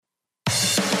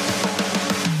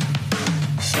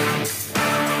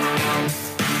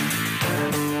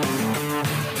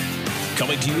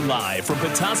Coming to you live from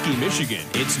Petoskey, Michigan,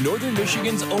 it's Northern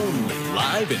Michigan's only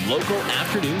live and local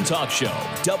afternoon talk show,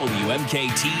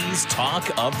 WMKT's Talk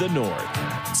of the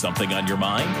North. Something on your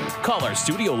mind? Call our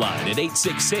studio line at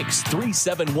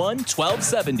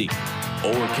 866-371-1270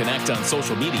 or connect on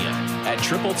social media at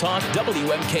Triple Talk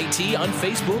WMKT on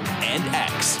Facebook and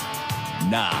X.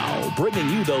 Now, bringing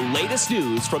you the latest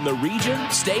news from the region,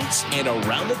 states, and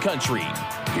around the country.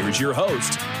 Here's your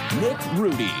host, Nick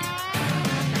Rudy.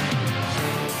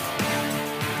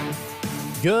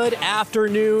 Good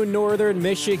afternoon, Northern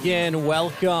Michigan.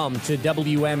 Welcome to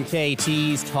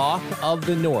WMKT's Talk of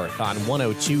the North on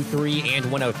 102.3 and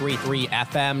 103.3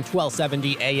 FM,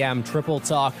 1270 AM, Triple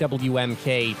Talk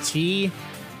WMKT.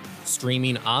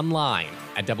 Streaming online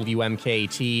at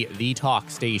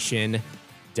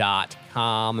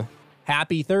WMKTTheTalkStation.com.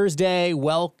 Happy Thursday.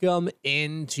 Welcome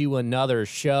into another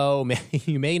show.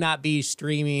 You may not be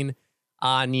streaming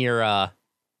on your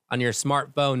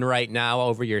smartphone right now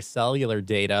over your cellular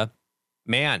data.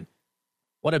 Man,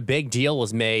 what a big deal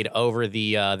was made over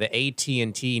the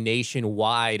AT&T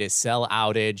nationwide cell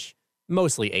outage.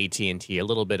 Mostly AT&T, a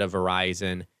little bit of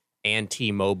Verizon and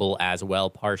T-Mobile as well,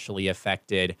 partially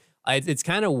affected. It's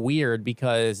kind of weird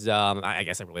because I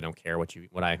guess I really don't care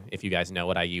if you guys know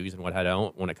what I use and what I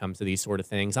don't when it comes to these sort of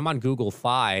things. I'm on Google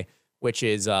Fi, which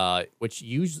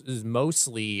uses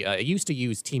mostly it used to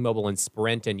use T-Mobile and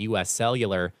Sprint and US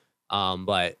Cellular,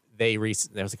 but that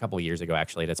was a couple of years ago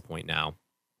actually. At this point now,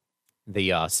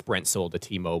 the Sprint sold to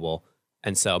T-Mobile,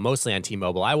 and so mostly on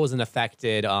T-Mobile. I wasn't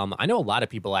affected. I know a lot of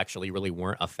people actually really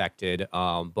weren't affected,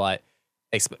 but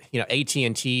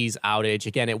AT&T's outage,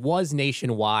 again, it was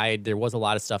nationwide. There was a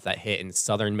lot of stuff that hit in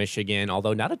southern Michigan,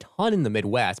 although not a ton in the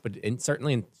Midwest, but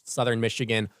certainly in southern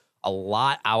Michigan, a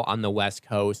lot out on the West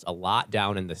Coast, a lot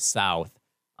down in the South,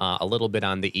 a little bit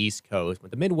on the East Coast.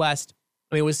 But the Midwest,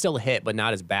 I mean, it was still hit, but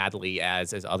not as badly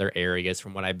as other areas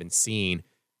from what I've been seeing.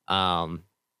 Most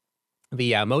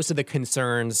of the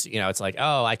concerns, it's like,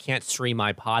 oh, I can't stream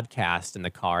my podcast in the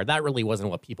car. That really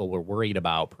wasn't what people were worried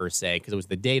about per se, because it was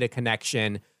the data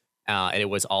connection, and it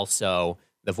was also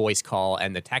the voice call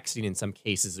and the texting in some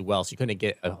cases as well. So you couldn't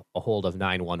get a hold of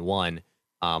 911,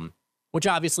 which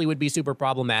obviously would be super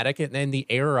problematic in the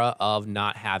era of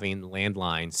not having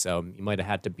landlines. So you might have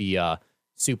had to be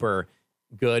super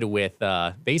good with,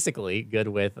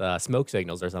 smoke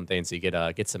signals or something, so you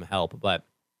could get some help. But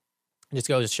just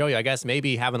goes to show you, I guess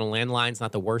maybe having a landline's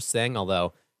not the worst thing,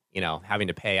 although, having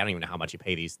to pay, I don't even know how much you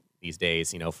pay these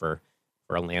days, for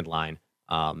a landline,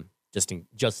 just in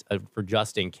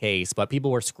case. But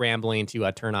people were scrambling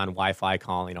to turn on Wi-Fi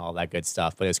calling, all that good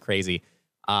stuff, but it's crazy.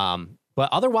 But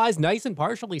otherwise, nice and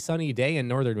partially sunny day in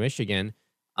northern Michigan.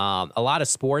 A lot of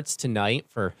sports tonight,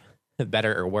 for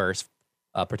better or worse,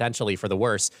 potentially for the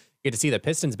worse. You get to see the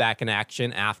Pistons back in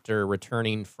action after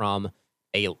returning from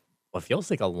what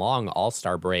feels like a long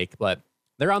All-Star break, but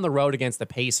they're on the road against the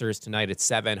Pacers tonight at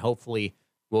 7. Hopefully,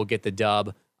 we'll get the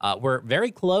dub. We're very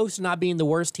close to not being the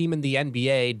worst team in the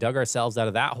NBA. Dug ourselves out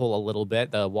of that hole a little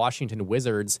bit. The Washington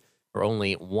Wizards are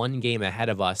only one game ahead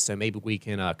of us, so maybe we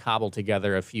can cobble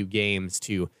together a few games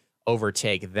to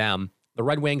overtake them. The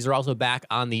Red Wings are also back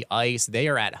on the ice. They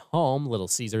are at home, Little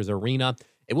Caesars Arena.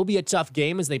 It will be a tough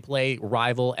game as they play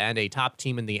rival and a top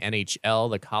team in the NHL,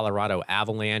 the Colorado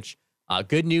Avalanche.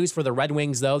 Good news for the Red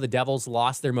Wings, though. The Devils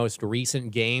lost their most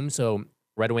recent game, so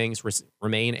Red Wings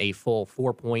remain a full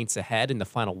 4 points ahead in the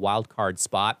final wild card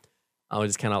spot. I would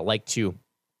just kind of like to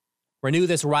renew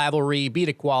this rivalry, beat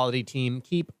a quality team,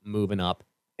 keep moving up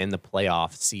in the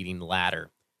playoff seeding ladder.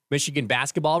 Michigan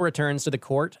basketball returns to the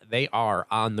court. They are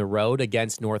on the road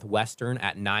against Northwestern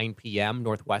at 9 p.m.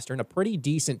 Northwestern, a pretty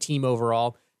decent team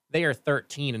overall. They are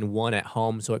 13-1 at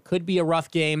home, so it could be a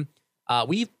rough game.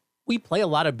 We play a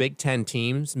lot of Big Ten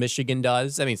teams. Michigan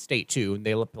does. I mean, State, too.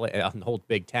 They play, the whole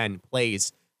Big Ten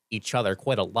plays each other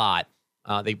quite a lot.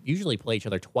 They usually play each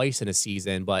other twice in a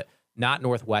season, but not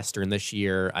Northwestern this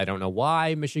year. I don't know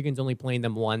why. Michigan's only playing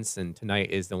them once, and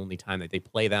tonight is the only time that they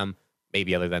play them,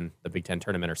 maybe other than the Big Ten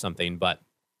tournament or something. But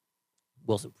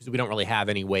we don't really have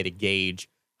any way to gauge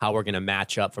how we're going to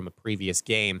match up from a previous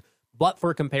game. But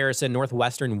for comparison,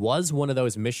 Northwestern was one of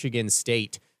those Michigan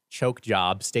State choke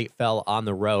job. State fell on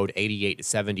the road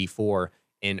 88-74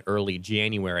 in early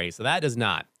January. So that does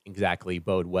not exactly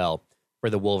bode well for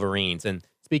the Wolverines. And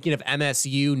speaking of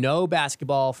MSU, no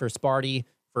basketball for Sparty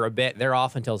for a bit. They're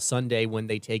off until Sunday when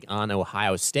they take on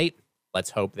Ohio State. Let's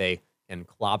hope they can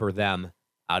clobber them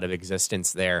out of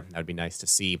existence there. That would be nice to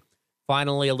see.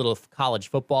 Finally, a little college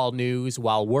football news.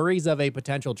 While worries of a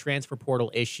potential transfer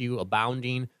portal issue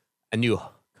abounding, a new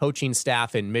coaching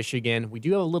staff in Michigan, we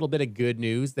do have a little bit of good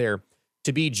news. Their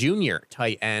To be junior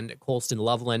tight end, Colston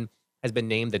Loveland has been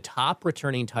named the top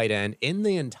returning tight end in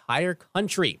the entire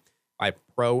country by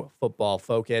Pro Football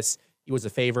Focus. He was a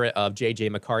favorite of J.J.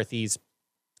 McCarthy's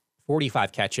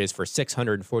 45 catches for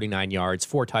 649 yards,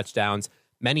 4 touchdowns,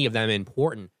 many of them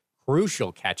important,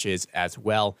 crucial catches as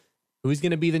well. Who's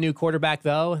going to be the new quarterback,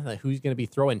 though? Who's going to be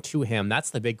throwing to him? That's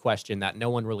the big question that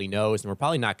no one really knows, and we're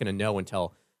probably not going to know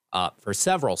until for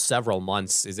several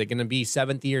months. Is it going to be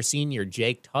seventh-year senior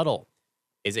Jake Tuttle?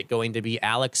 Is it going to be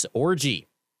Alex Orji?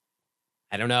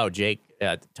 I don't know. Jake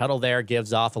Tuttle there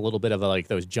gives off a little bit of like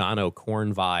those John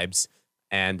O'Corn vibes,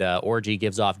 and Orji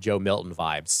gives off Joe Milton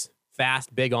vibes.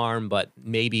 Fast, big arm, but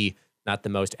maybe not the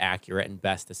most accurate and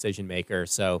best decision maker.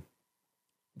 So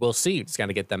we'll see. Just got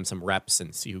to get them some reps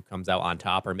and see who comes out on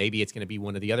top, or maybe it's going to be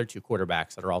one of the other 2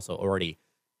 quarterbacks that are also already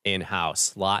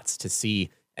in-house. Lots to see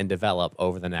and develop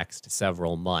over the next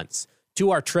several months.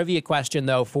 To our trivia question,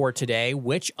 though, for today,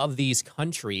 which of these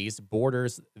countries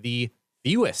borders the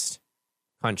fewest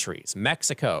countries?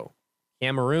 Mexico,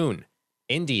 Cameroon,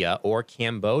 India, or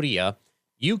Cambodia?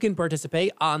 You can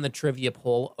participate on the trivia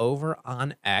poll over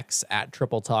on X at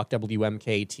Triple Talk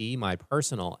WMKT, my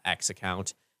personal X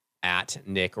account at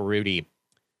Nick Rudy.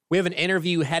 We have an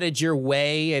interview headed your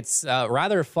way. It's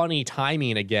rather funny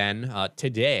timing again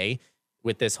today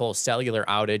with this whole cellular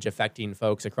outage affecting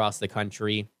folks across the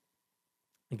country.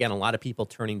 Again, a lot of people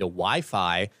turning to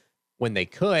Wi-Fi when they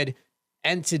could.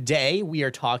 And today we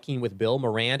are talking with Bill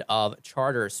Morand of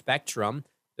Charter Spectrum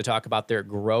to talk about their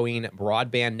growing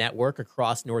broadband network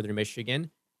across northern Michigan.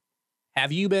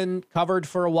 Have you been covered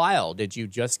for a while? Did you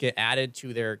just get added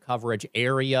to their coverage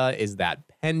area? Is that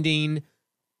pending?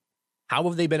 How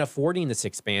have they been affording this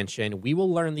expansion? We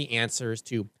will learn the answers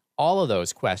to all of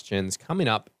those questions coming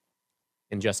up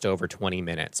in just over 20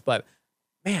 minutes. But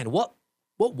man, what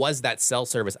was that cell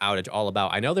service outage all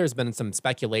about? I know there's been some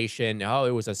speculation. Oh,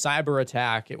 it was a cyber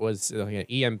attack. It was an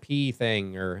EMP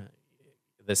thing or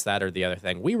this, that, or the other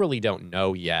thing. We really don't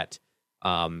know yet.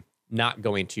 Not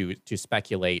going to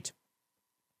speculate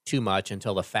too much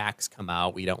until the facts come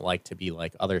out. We don't like to be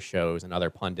like other shows and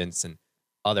other pundits and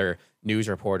other news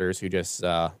reporters who just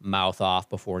mouth off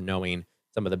before knowing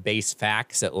some of the base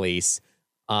facts, at least.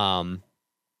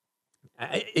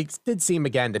 It did seem,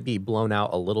 again, to be blown out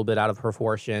a little bit out of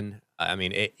proportion. I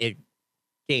mean, it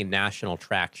gained national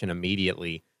traction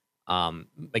immediately.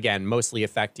 Again, mostly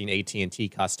affecting AT&T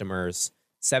customers.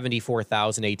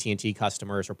 74,000 AT&T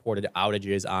customers reported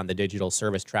outages on the digital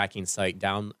service tracking site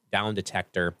Down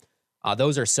Detector.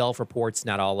 Those are self-reports,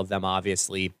 not all of them,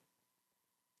 obviously.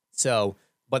 So,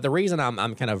 but the reason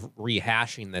I'm kind of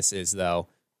rehashing this is, though,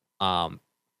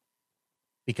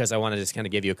 because I want to just kind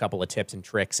of give you a couple of tips and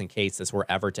tricks in case this were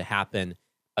ever to happen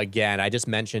again. I just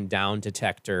mentioned Down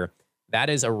Detector. That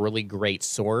is a really great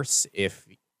source if,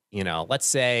 you know, let's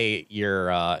say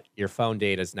your phone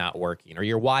data is not working or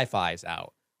your Wi-Fi is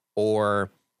out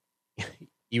or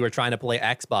you were trying to play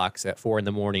Xbox at 4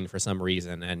 a.m. for some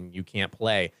reason and you can't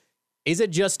play. Is it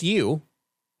just you?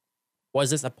 Was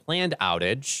this a planned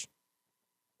outage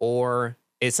or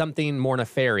is something more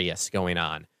nefarious going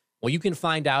on? Well, you can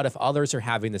find out if others are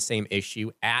having the same issue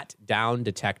at Down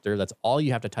Detector. That's all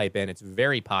you have to type in. It's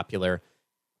very popular.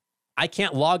 I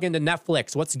can't log into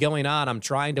Netflix. What's going on? I'm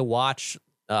trying to watch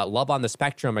Love on the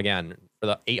Spectrum again for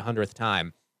the 800th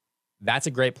time. That's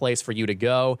a great place for you to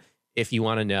go if you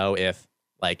want to know if,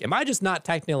 like, am I just not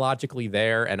technologically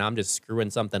there and I'm just screwing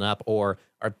something up, or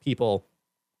are people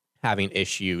having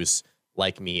issues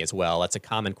like me as well? That's a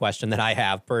common question that I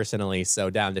have personally. So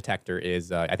Down Detector is,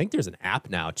 I think there's an app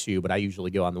now too, but I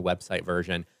usually go on the website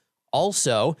version.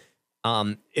 Also,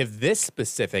 if this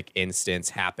specific instance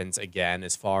happens again,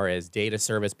 as far as data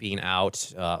service being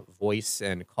out, voice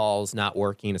and calls not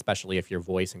working, especially if your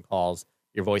voice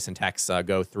and texts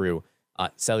go through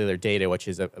cellular data, which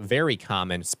is a very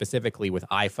common, specifically with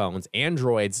iPhones.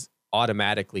 Androids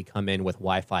automatically come in with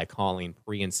Wi-Fi calling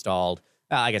pre-installed.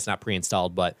 I guess not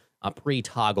pre-installed, but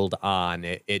pre-toggled on.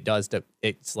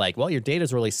 It's like, well, your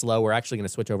data's really slow. We're actually going to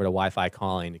switch over to Wi-Fi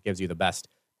calling. It gives you the best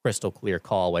crystal clear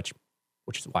call, which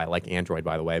is why I like Android,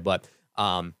 by the way. But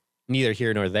neither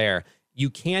here nor there. You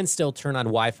can still turn on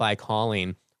Wi-Fi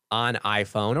calling on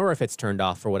iPhone, or if it's turned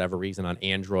off for whatever reason on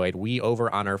Android. We,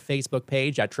 over on our Facebook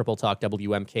page at Triple Talk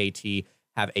WMKT,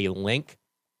 have a link.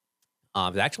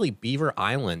 It's actually Beaver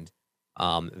Island,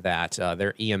 that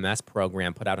their EMS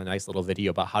program put out a nice little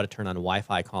video about how to turn on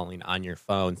Wi-Fi calling on your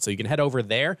phone. So you can head over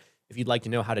there if you'd like to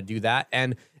know how to do that.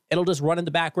 And it'll just run in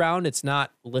the background. It's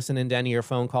not listening to any of your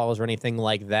phone calls or anything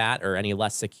like that, or any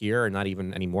less secure, or not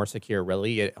even any more secure,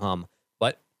 really.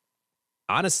 But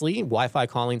honestly, Wi-Fi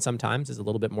calling sometimes is a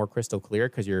little bit more crystal clear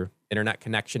because your internet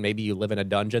connection, maybe you live in a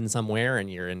dungeon somewhere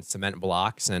and you're in cement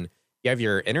blocks and you have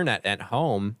your internet at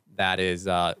home that is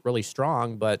really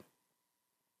strong, but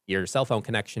your cell phone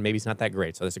connection maybe is not that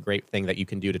great. So that's a great thing that you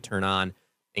can do to turn on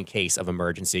in case of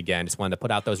emergency. Again, just wanted to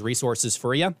put out those resources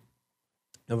for you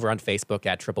over on Facebook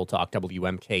at Triple Talk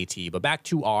WMKT. But back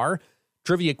to our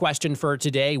trivia question for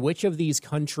today. Which of these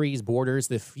countries borders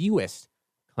the fewest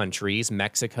countries?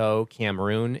 Mexico,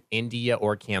 Cameroon, India,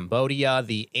 or Cambodia?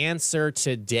 The answer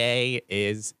today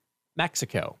is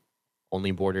Mexico.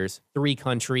 Only borders 3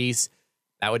 countries.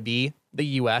 That would be the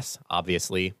U.S.,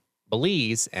 obviously,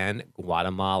 Belize, and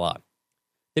Guatemala.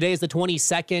 Today is the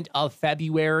 22nd of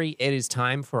February. It is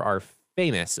time for our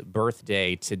famous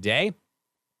birthday today.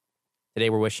 Today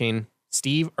we're wishing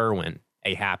Steve Irwin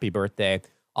a happy birthday.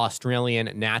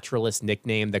 Australian naturalist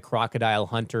nicknamed the Crocodile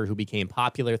Hunter, who became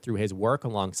popular through his work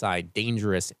alongside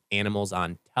dangerous animals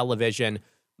on television,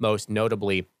 most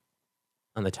notably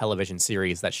on the television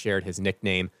series that shared his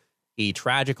nickname. He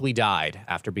tragically died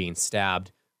after being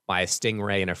stabbed by a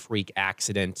stingray in a freak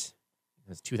accident. It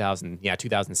was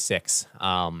 2006.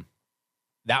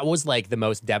 That was like the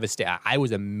most devastating. I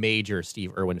was a major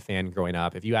Steve Irwin fan growing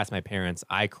up. If you ask my parents,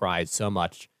 I cried so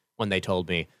much when they told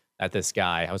me that this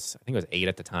guy, I think I was 8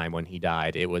 at the time when he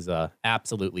died. It was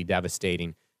absolutely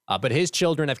devastating. But his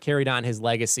children have carried on his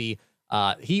legacy.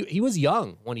 He was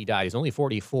young when he died. He was only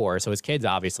 44. So his kids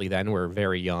obviously then were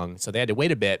very young. So they had to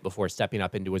wait a bit before stepping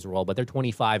up into his role. But they're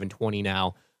 25 and 20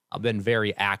 now. Been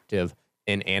very active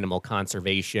in animal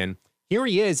conservation. Here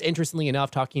he is, interestingly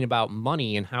enough, talking about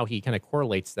money and how he kind of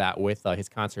correlates that with his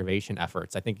conservation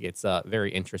efforts. I think it's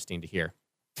very interesting to hear.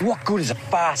 What good is a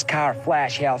fast car, a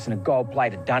flash house, and a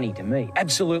gold-plated dunny to me?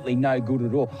 Absolutely no good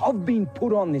at all. I've been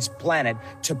put on this planet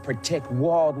to protect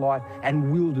wildlife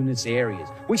and wilderness areas,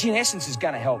 which in essence is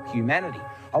going to help humanity.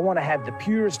 I want to have the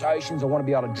purest oceans. I want to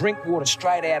be able to drink water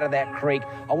straight out of that creek.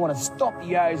 I want to stop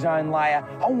the ozone layer.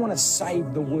 I want to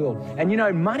save the world. And you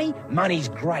know, money's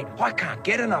great. I can't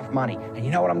get enough money. And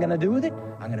you know what I'm going to do with it?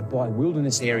 I'm going to buy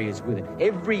wilderness areas with it.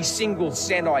 Every single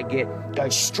cent I get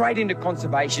goes straight into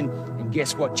conservation. And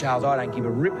guess what, Charles? I don't give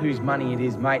a rip whose money it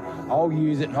is, mate. I'll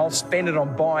use it and I'll spend it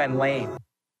on buying land.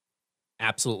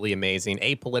 Absolutely amazing.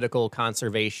 Apolitical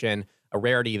conservation, a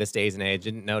rarity this days and age.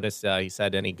 Didn't notice he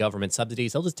said any government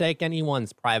subsidies. He'll just take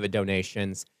anyone's private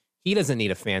donations. He doesn't need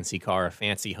a fancy car, a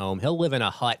fancy home. He'll live in a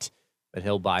hut, but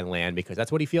he'll buy land because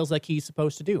that's what he feels like he's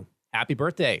supposed to do. Happy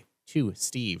birthday to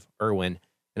Steve Irwin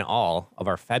and all of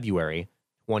our February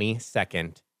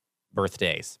 22nd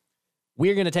birthdays.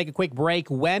 We're going to take a quick break.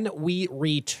 When we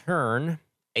return,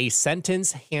 a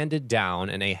sentence handed down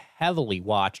in a heavily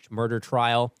watched murder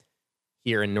trial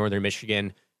here in northern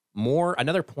Michigan.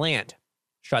 Another plant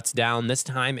shuts down, this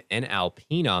time in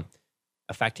Alpena,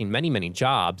 affecting many, many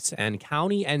jobs. And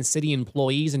county and city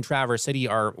employees in Traverse City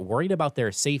are worried about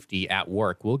their safety at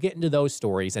work. We'll get into those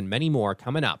stories and many more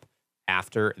coming up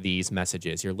after these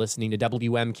messages. You're listening to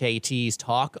WMKT's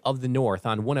Talk of the North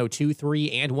on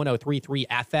 102.3 and 103.3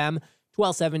 FM,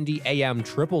 1270 AM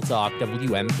Triple Talk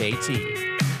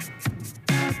WMKT.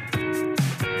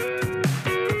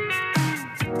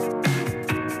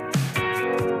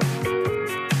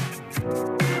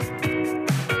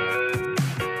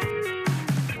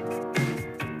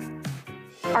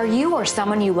 Are you or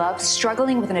someone you love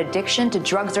struggling with an addiction to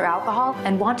drugs or alcohol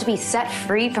and want to be set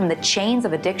free from the chains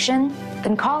of addiction?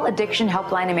 Then call Addiction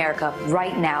Helpline America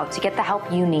right now to get the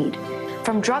help you need.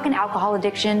 From drug and alcohol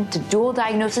addiction to dual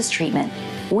diagnosis treatment,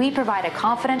 we provide a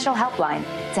confidential helpline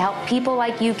to help people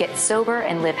like you get sober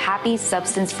and live happy,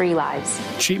 substance-free lives.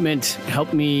 Treatment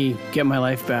helped me get my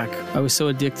life back. I was so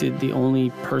addicted, the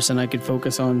only person I could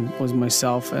focus on was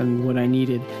myself and what I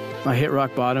needed. I hit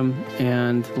rock bottom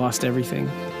and lost everything.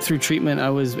 Through treatment,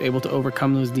 I was able to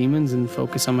overcome those demons and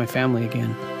focus on my family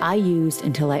again. I used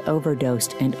until I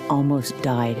overdosed and almost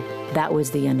died. That was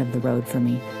the end of the road for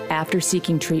me. After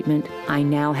seeking treatment, I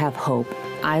now have hope.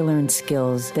 I learned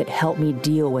skills that help me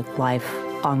deal with life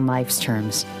on life's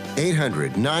terms.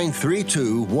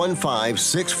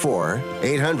 800-932-1564.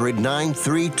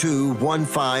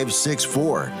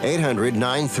 800-932-1564.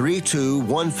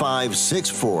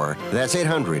 800-932-1564. That's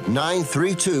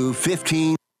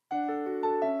 800-932-15.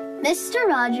 Mr.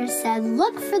 Rogers said,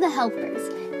 look for the helpers.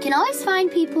 You can always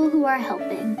find people who are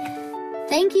helping.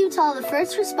 Thank you to all the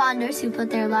first responders who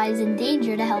put their lives in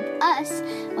danger to help us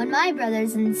when my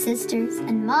brothers and sisters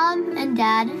and mom and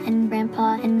dad and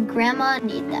grandpa and grandma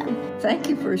need them. Thank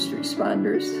you, first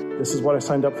responders. This is what I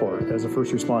signed up for as a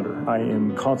first responder. I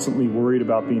am constantly worried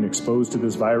about being exposed to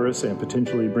this virus and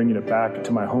potentially bringing it back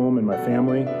to my home and my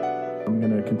family. I'm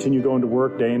going to continue going to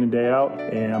work day in and day out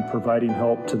and providing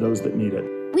help to those that need it.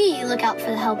 We look out for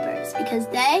the helpers because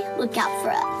they look out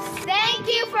for us. Thank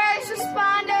you, first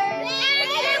responders.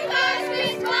 Thank you, first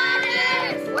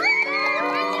responders.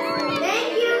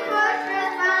 Thank you, first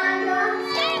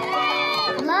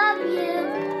responders. Love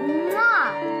you.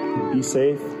 Mwah. Be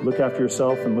safe, look after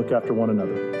yourself, and look after one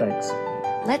another. Thanks.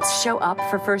 Let's show up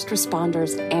for first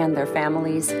responders and their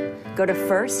families. Go to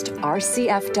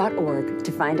firstrcf.org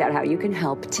to find out how you can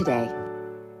help today.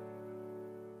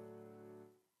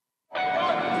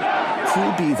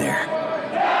 Who'll be there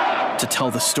to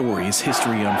tell the story as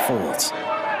history unfolds?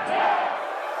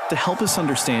 To help us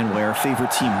understand why our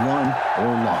favorite team won or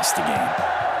lost the game?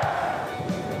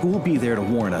 Who will be there to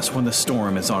warn us when the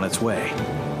storm is on its way?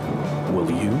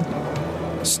 Will you?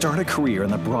 Start a career in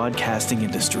the broadcasting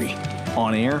industry.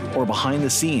 On air or behind the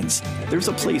scenes, there's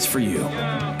a place for you.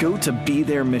 Go to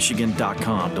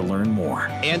BeThereMichigan.com to learn more.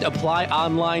 And apply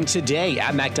online today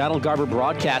at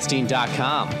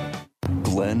McDonald-Garber-Broadcasting.com.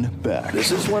 Glenn Beck.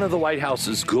 This is one of the White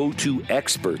House's go-to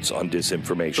experts on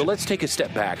disinformation. So let's take a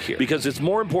step back here, because it's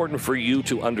more important for you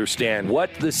to understand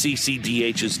what the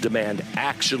CCDH's demand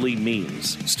actually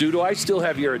means. Stu, do I still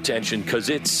have your attention? Because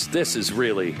this is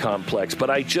really complex, but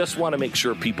I just want to make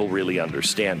sure people really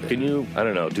understand it. Can you, I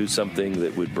don't know, do something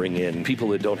that would bring in people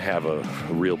that don't have a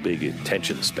real big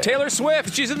attention span? Taylor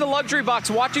Swift, she's in the luxury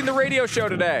box watching the radio show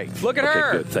today. Look at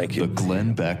her. Good, thank you. The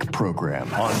Glenn Beck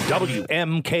Program On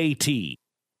WMKT.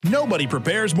 Nobody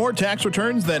prepares more tax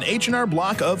returns than H&R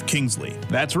Block of Kingsley.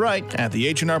 That's right. At the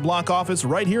H&R Block office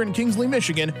right here in Kingsley,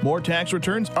 Michigan, more tax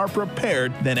returns are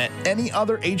prepared than at any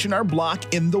other H&R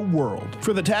Block in the world.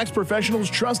 For the tax professionals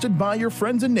trusted by your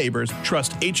friends and neighbors,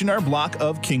 trust H&R Block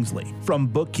of Kingsley. From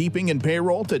bookkeeping and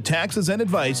payroll to taxes and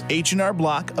advice, H&R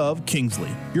Block of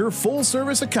Kingsley. Your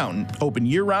full-service accountant, open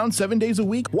year-round 7 days a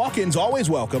week. Walk-ins always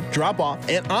welcome, drop-off,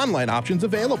 and online options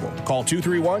available. Call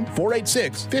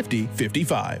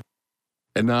 231-486-5055.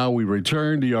 And now we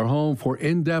return to your home for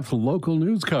in-depth local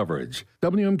news coverage.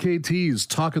 WMKT's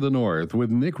Talk of the North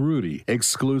with Nick Rudy,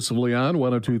 exclusively on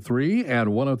 102.3 and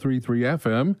 103.3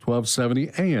 FM,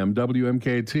 1270 AM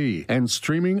WMKT, and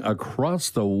streaming across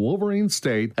the Wolverine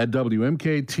State at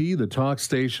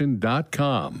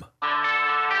WMKTTheTalkStation.com.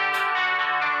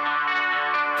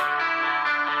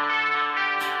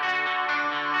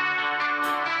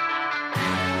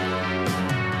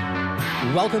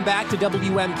 Welcome back to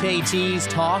WMKT's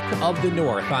Talk of the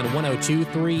North on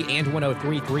 102.3 and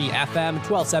 103.3 FM,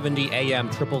 1270 AM,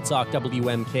 Triple Talk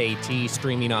WMKT,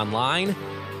 streaming online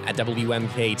at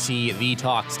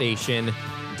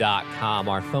WMKTTheTalkStation.com.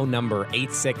 Our phone number,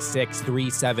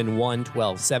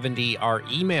 866-371-1270. Our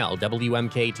email,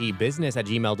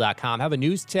 WMKTbusiness@gmail.com. Have a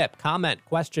news tip, comment,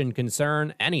 question,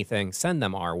 concern, anything, send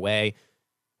them our way.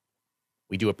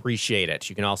 We do appreciate it.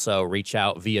 You can also reach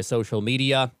out via social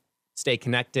media. Stay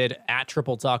connected at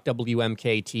Triple Talk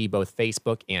WMKT, both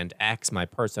Facebook and X. My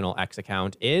personal X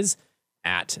account is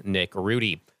at Nick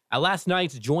Rudy. At last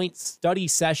night's joint study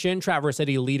session, Traverse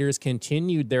City leaders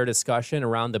continued their discussion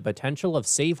around the potential of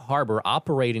Safe Harbor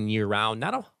operating year-round.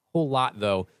 Not a whole lot,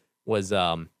 though, was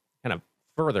kind of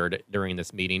furthered during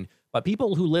this meeting. But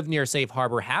people who live near Safe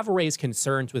Harbor have raised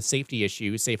concerns with safety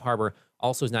issues. Safe Harbor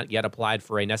also has not yet applied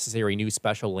for a necessary new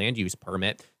special land use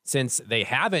permit. Since they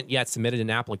haven't yet submitted an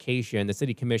application, the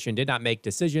City Commission did not make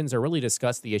decisions or really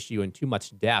discuss the issue in too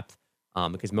much depth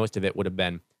because most of it would have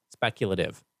been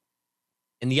speculative.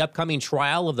 In the upcoming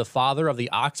trial of the father of the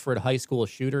Oxford High School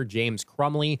shooter, James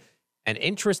Crumley, an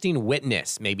interesting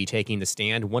witness may be taking the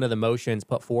stand. One of the motions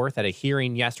put forth at a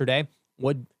hearing yesterday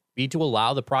would be to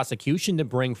allow the prosecution to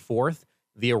bring forth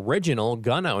the original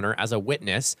gun owner as a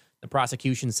witness. The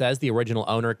prosecution says the original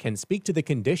owner can speak to the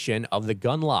condition of the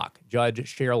gun lock.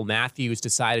 Judge Cheryl Matthews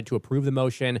decided to approve the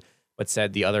motion, but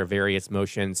said the other various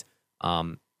motions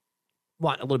want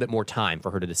a little bit more time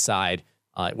for her to decide,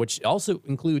 which also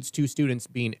includes two students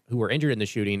who were injured in the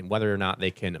shooting, whether or not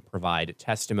they can provide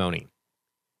testimony.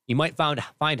 You might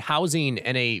find housing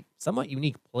in a somewhat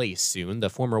unique place soon. The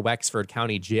former Wexford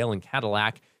County Jail in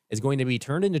Cadillac is going to be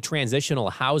turned into transitional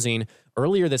housing.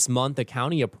 Earlier this month, the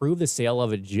county approved the sale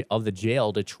of the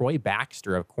jail to Troy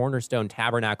Baxter of Cornerstone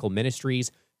Tabernacle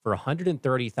Ministries for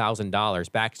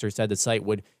 $130,000. Baxter said the site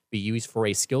would be used for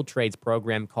a skilled trades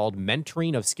program called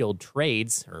Mentoring of Skilled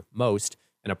Trades, or MOST,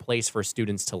 and a place for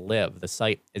students to live. The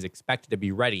site is expected to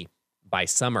be ready by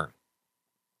summer.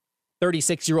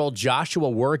 36-year-old Joshua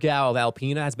Wergau of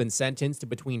Alpena has been sentenced to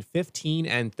between 15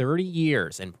 and 30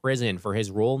 years in prison for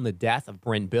his role in the death of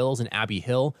Bryn Bills and Abby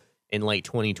Hill in late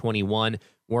 2021.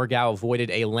 Morgau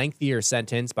avoided a lengthier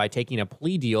sentence by taking a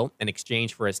plea deal in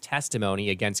exchange for his testimony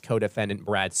against co-defendant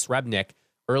Brad Srebnick.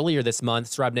 Earlier this month,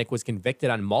 Srebnick was convicted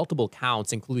on multiple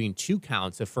counts, including 2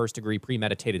 counts of first-degree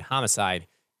premeditated homicide.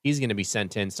 He's going to be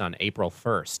sentenced on April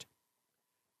 1st.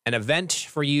 An event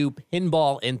for you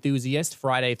pinball enthusiasts,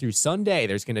 Friday through Sunday.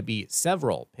 There's going to be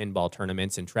several pinball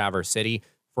tournaments in Traverse City.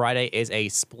 Friday is a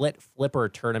split flipper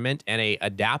tournament and a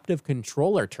adaptive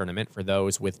controller tournament for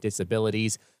those with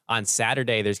disabilities. On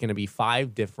Saturday, there's going to be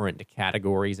 5 different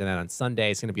categories. And then on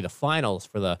Sunday, it's going to be the finals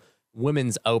for the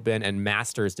Women's Open and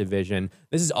Masters division.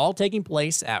 This is all taking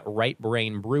place at Right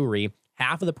Brain Brewery.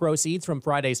 Half of the proceeds from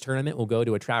Friday's tournament will go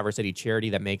to a Traverse City charity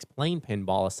that makes playing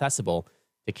pinball accessible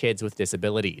to kids with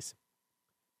disabilities.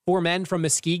 4 men from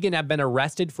Muskegon have been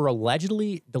arrested for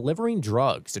allegedly delivering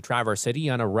drugs to Traverse City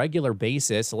on a regular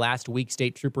basis. Last week,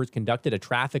 state troopers conducted a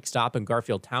traffic stop in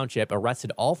Garfield Township,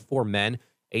 arrested all 4 men,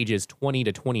 ages 20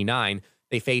 to 29.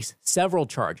 They face several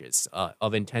charges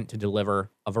of intent to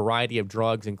deliver a variety of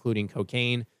drugs, including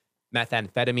cocaine,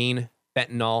 methamphetamine,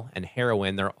 fentanyl, and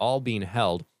heroin. They're all being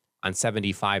held on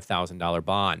 $75,000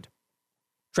 bond.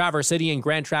 Traverse City and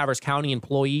Grand Traverse County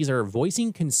employees are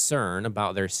voicing concern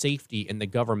about their safety in the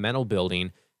governmental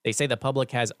building. They say the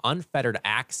public has unfettered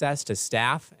access to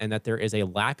staff and that there is a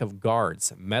lack of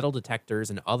guards, metal detectors,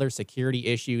 and other security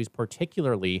issues,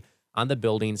 particularly on the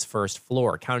building's first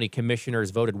floor. County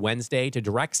commissioners voted Wednesday to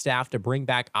direct staff to bring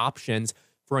back options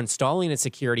for installing a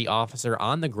security officer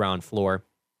on the ground floor.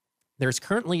 There's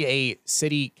currently a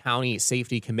city-county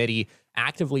safety committee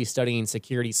actively studying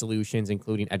security solutions,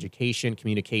 including education,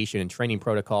 communication, and training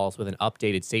protocols, with an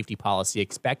updated safety policy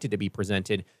expected to be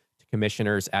presented to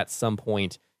commissioners at some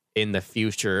point in the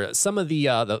future. Some of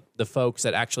the folks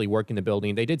that actually work in the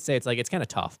building, they did say it's kind of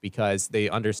tough because they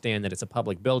understand that it's a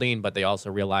public building, but they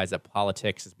also realize that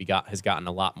politics has gotten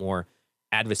a lot more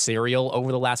adversarial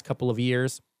over the last couple of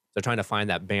years. So trying to find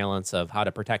that balance of how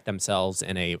to protect themselves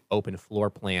in a open floor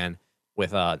plan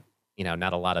with not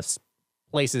a lot of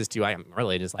places to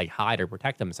really just hide or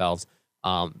protect themselves,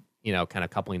 kind of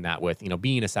coupling that with,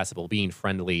 being accessible, being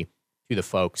friendly to the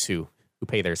folks who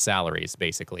pay their salaries,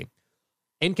 basically.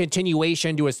 In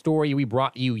continuation to a story we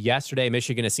brought you yesterday,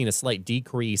 Michigan has seen a slight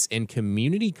decrease in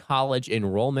community college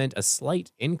enrollment, a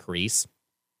slight increase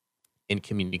in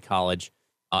community college,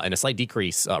 and a slight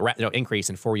increase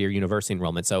in four-year university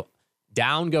enrollment. So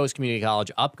down goes community college,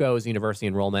 up goes university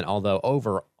enrollment, although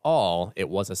overall it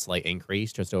was a slight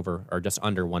increase, just under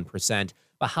 1%.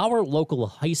 But how are local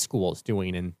high schools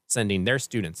doing in sending their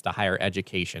students to higher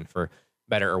education, for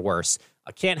better or worse?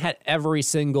 I can't hit every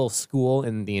single school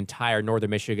in the entire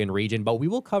northern Michigan region, but we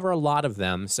will cover a lot of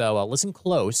them. So listen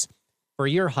close for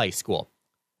your high school.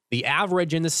 The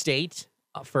average in the state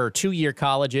for two-year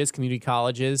colleges, community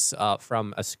colleges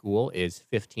from a school is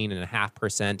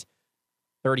 15.5%.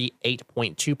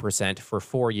 38.2% for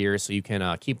 4 years. So you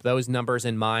can keep those numbers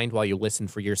in mind while you listen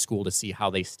for your school to see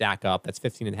how they stack up. That's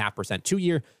 15.5%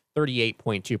 2-year,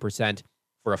 38.2%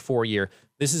 for a 4-year.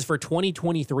 This is for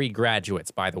 2023 graduates,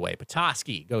 by the way.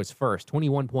 Petoskey goes first,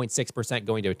 21.6%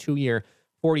 going to a 2-year,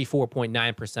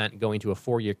 44.9% going to a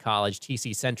 4-year college.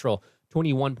 TC Central,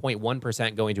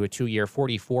 21.1% going to a 2-year,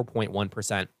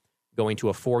 44.1% going to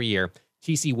a 4-year.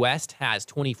 TC West has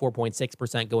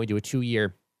 24.6% going to a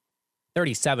 2-year,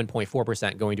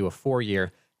 37.4% going to a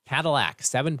 4-year. Cadillac,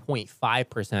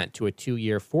 7.5% to a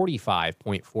 2-year,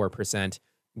 45.4%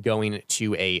 going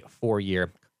to a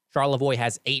 4-year. Charlevoix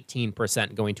has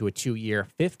 18% going to a 2-year,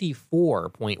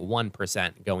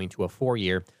 54.1% going to a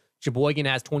 4-year. Sheboygan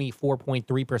has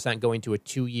 24.3% going to a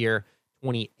 2-year,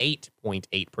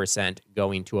 28.8%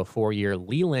 going to a 4-year.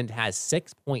 Leland has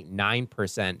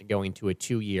 6.9% going to a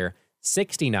 2-year,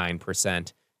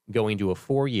 69% going to a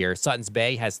 4-year. Suttons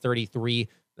Bay has 33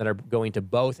 that are going to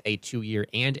both a 2-year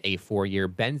and a 4-year.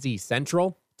 Benzie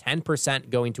Central, 10%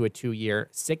 going to a 2-year,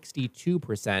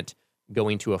 62%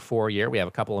 going to a 4-year. We have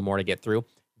a couple of more to get through.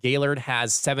 Gaylord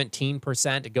has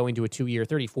 17% going to a 2-year,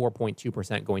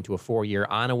 34.2% going to a 4-year.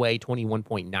 Onaway,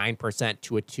 21.9%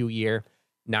 to a 2-year,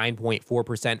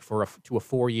 9.4% to a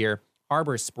 4-year.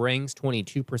 Harbor Springs,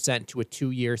 22% to a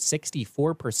 2-year,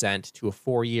 64% to a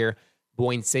 4-year.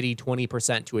 Boyne City,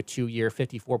 20% to a 2-year,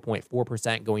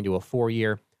 54.4% going to a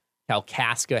 4-year.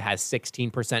 Kalkaska has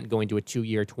 16% going to a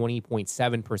 2-year,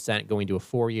 20.7% going to a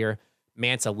 4-year.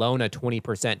 Mansalona,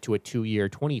 20% to a 2-year,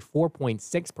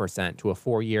 24.6% to a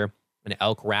 4-year. And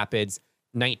Elk Rapids,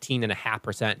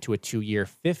 19.5% to a 2-year,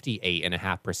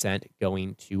 58.5%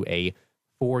 going to a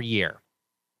 4-year.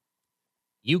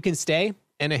 You can stay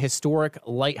in a historic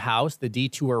lighthouse. The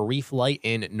Detour Reef Light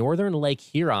in northern Lake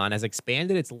Huron has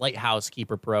expanded its Lighthouse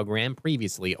Keeper program,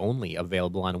 previously only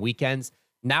available on weekends.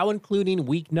 now including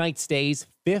weeknight stays,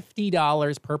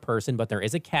 $50 per person, but there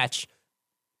is a catch.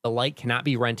 The light cannot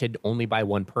be rented only by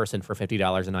one person for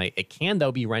 $50 a night. It can,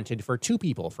 though, be rented for two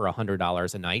people for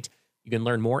 $100 a night. You can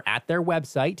learn more at their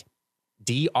website,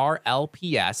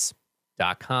 drlps.com.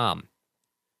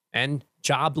 And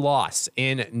job loss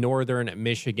in northern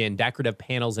Michigan. Decorative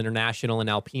Panels International in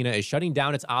Alpena is shutting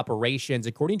down its operations.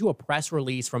 According to a press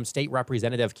release from State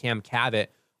Representative Cam Cavett,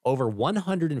 over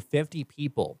 150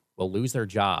 people will lose their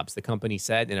jobs. The company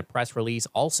said in a press release.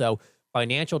 Also,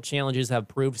 financial challenges have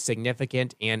proved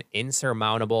significant and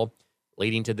insurmountable,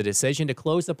 leading to the decision to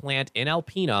close the plant in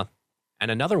Alpena and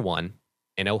another one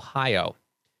in Ohio.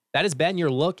 That has been your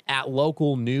look at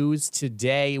local news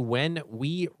today. When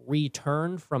we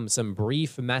return from some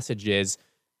brief messages,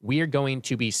 we are going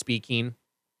to be speaking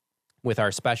with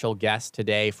our special guest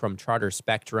today from Charter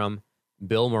Spectrum,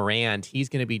 Bill Morand. He's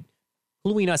going to be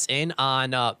cluing us in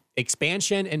on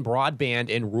expansion in broadband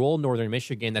in rural northern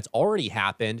Michigan that's already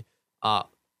happened. A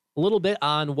little bit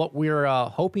on what we're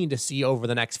hoping to see over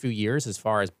the next few years as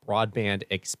far as broadband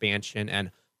expansion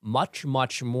and much,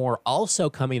 much more. Also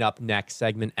coming up next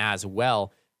segment as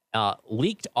well,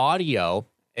 leaked audio.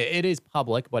 It is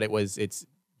public, but it's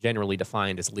generally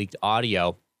defined as leaked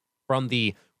audio from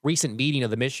the recent meeting of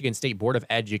the Michigan State Board of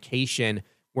Education,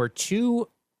 where two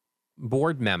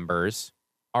board members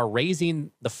are raising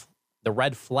the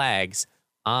red flags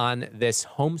on this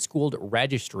homeschooled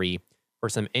registry for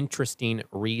some interesting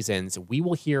reasons. We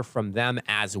will hear from them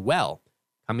as well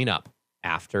coming up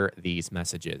after these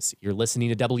messages. You're listening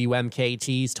to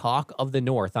WMKT's Talk of the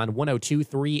North on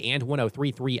 102.3 and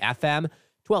 103.3 FM,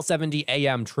 1270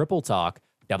 AM Triple Talk,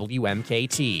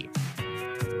 WMKT.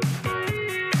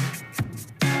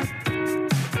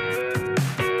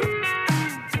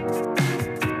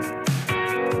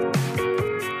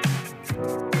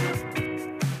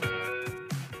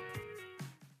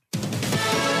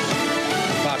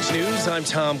 I'm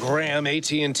Tom Graham.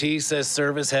 AT&T says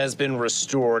service has been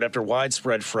restored after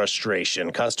widespread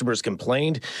frustration. Customers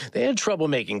complained they had trouble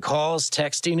making calls,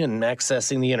 texting, and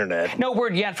accessing the internet. No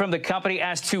word yet from the company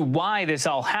as to why this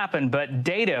all happened, but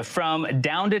data from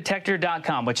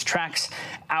downdetector.com, which tracks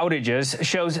outages,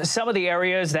 shows some of the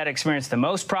areas that experienced the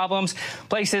most problems,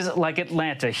 places like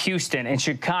Atlanta, Houston, and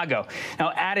Chicago.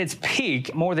 Now, at its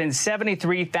peak, more than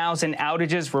 73,000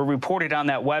 outages were reported on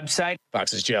that website.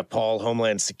 Fox's Jeff Paul,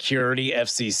 Homeland Security,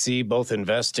 FCC, both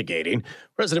investigating.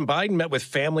 President Biden met with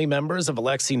family members of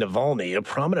Alexei Navalny, a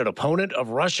prominent opponent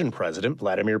of Russian President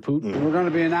Vladimir Putin. We're going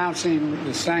to be announcing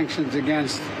the sanctions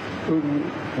against Putin,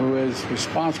 who is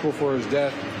responsible for his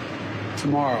death,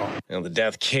 tomorrow. And the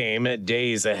death came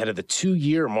days ahead of the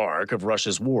 2-year mark of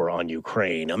Russia's war on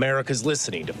Ukraine. America's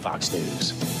listening to Fox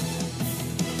News.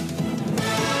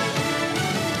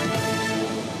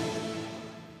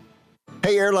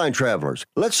 Hey, airline travelers,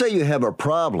 let's say you have a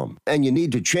problem and you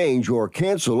need to change or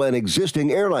cancel an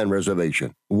existing airline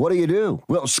reservation. What do?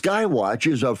 Well,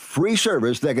 Skywatch is a free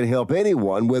service that can help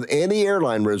anyone with any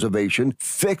airline reservation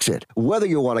fix it. Whether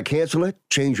you want to cancel it,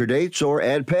 change your dates, or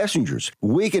add passengers,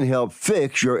 we can help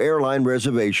fix your airline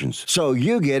reservations so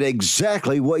you get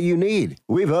exactly what you need.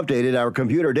 We've updated our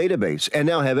computer database and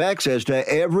now have access to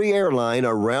every airline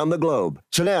around the globe.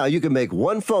 So now you can make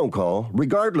one phone call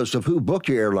regardless of who booked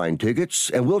your airline tickets,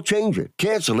 and we'll change it,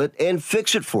 cancel it, and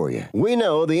fix it for you. We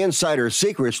know the insider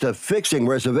secrets to fixing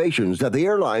reservations that the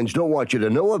airlines don't want you to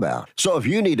know about. So if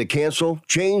you need to cancel,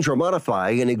 change, or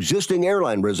modify an existing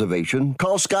airline reservation,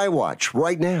 call Skywatch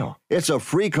right now. It's a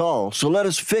free call, so let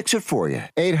us fix it for you.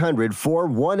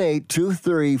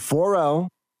 800-418-2340.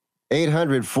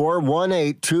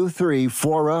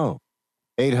 800-418-2340.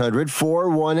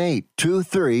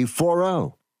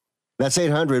 800-418-2340. That's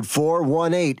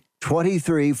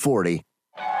 800-418-2340.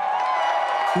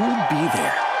 Who would be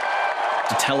there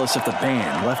to tell us if the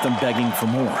band left them begging for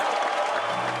more?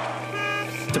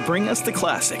 To bring us the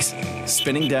classics,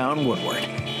 spinning down Woodward.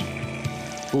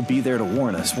 Who'll be there to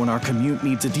warn us when our commute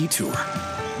needs a detour?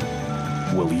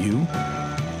 Will you?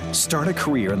 Start a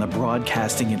career in the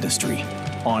broadcasting industry.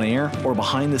 On air or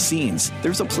behind the scenes,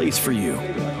 there's a place for you.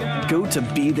 Go to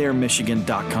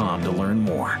BeThereMichigan.com to learn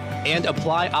more. And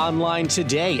apply online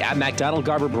today at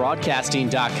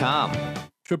McDonald-Garber-Broadcasting.com.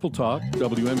 Triple Talk,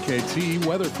 WMKT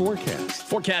weather forecast.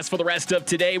 Forecast for the rest of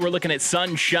today. We're looking at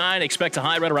sunshine. Expect a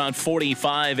high right around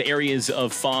 45. Areas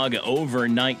of fog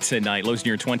overnight tonight. Lows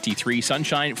near 23.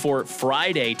 Sunshine for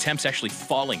Friday. Temps actually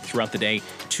falling throughout the day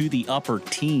to the upper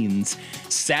teens.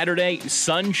 Saturday,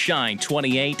 sunshine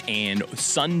 28. And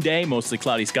Sunday, mostly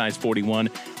cloudy skies 41.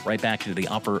 Right back into the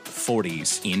upper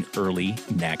 40s in early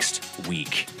next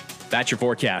week. That's your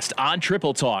forecast on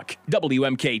Triple Talk,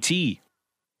 WMKT.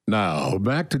 Now,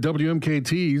 back to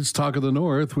WMKT's Talk of the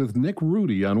North with Nick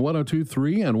Rudy on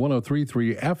 102.3 and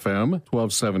 103.3 FM,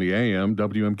 1270 AM,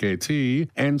 WMKT,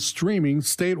 and streaming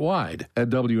statewide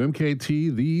at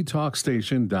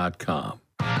WMKTTheTalkStation.com.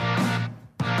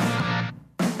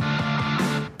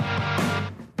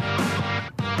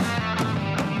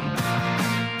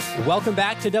 Welcome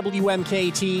back to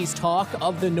WMKT's Talk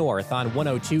of the North on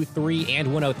 102.3 and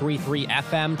 103.3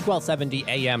 FM, 1270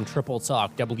 AM Triple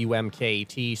Talk,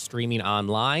 WMKT, streaming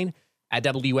online at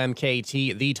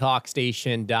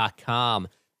WMKTTheTalkStation.com.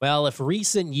 Well, if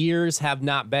recent years have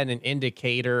not been an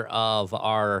indicator of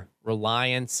our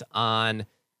reliance on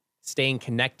staying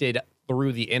connected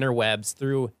through the interwebs,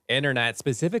 through internet,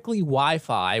 specifically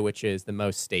Wi-Fi, which is the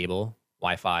most stable,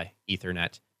 Wi-Fi,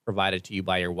 Ethernet, provided to you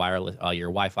by your wireless, your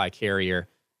Wi-Fi carrier,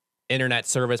 internet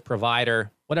service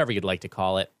provider, whatever you'd like to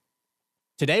call it.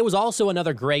 Today was also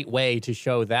another great way to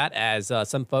show that, as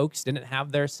some folks didn't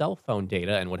have their cell phone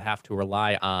data and would have to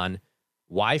rely on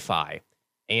Wi-Fi.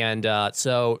 And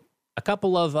so a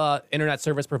couple of internet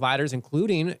service providers,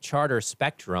 including Charter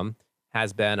Spectrum,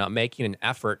 has been making an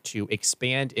effort to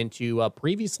expand into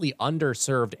previously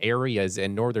underserved areas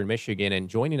in northern Michigan. And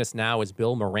joining us now is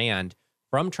Bill Morand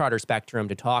from Charter Spectrum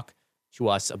to talk to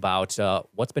us about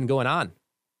what's been going on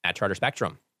at Charter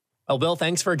Spectrum. Well, Bill,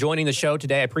 thanks for joining the show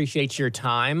today. I appreciate your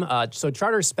time. So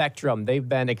Charter Spectrum, they've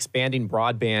been expanding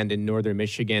broadband in northern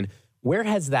Michigan. Where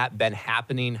has that been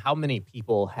happening? How many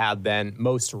people have been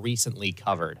most recently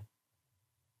covered?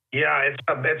 Yeah,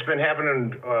 it's been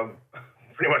happening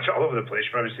pretty much all over the place.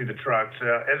 You probably see the trucks.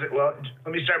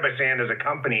 Let me start by saying, as a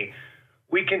company,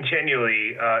 we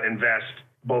continually invest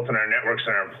both in our networks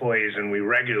and our employees, and we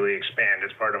regularly expand as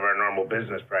part of our normal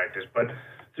business practice. But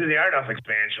through the RDOF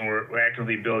expansion, we're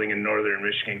actively building in northern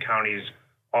Michigan counties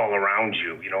all around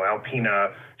you. You know,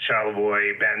 Alpena,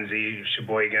 Charlevoix, Benzie,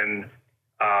 Sheboygan,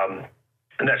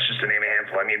 and that's just to name a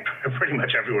handful. I mean, pretty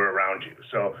much everywhere around you.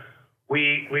 So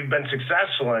we've been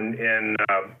successful in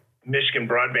Michigan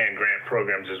broadband grant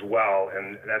programs as well,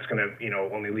 and that's going to,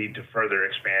 only lead to further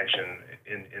expansion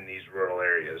in these rural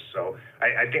areas. So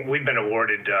I think we've been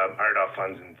awarded RDOF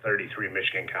funds in 33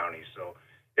 Michigan counties. So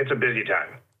it's a busy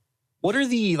time. What are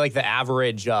the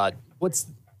average?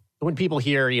 When people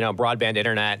hear broadband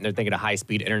internet and they're thinking of high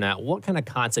speed internet, what kind of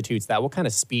constitutes that? What kind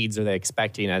of speeds are they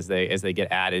expecting as they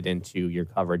get added into your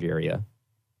coverage area?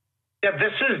 Yeah,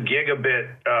 this is gigabit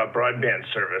broadband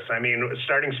service. I mean,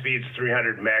 starting speed's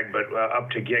 300 meg, but up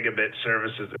to gigabit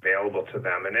services available to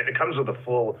them. And it comes with a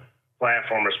full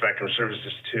platform of Spectrum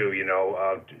services too,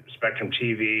 Spectrum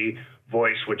TV,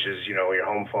 voice, which is, your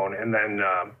home phone, and then,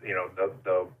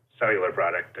 the cellular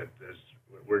product that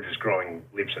we're just growing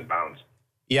leaps and bounds.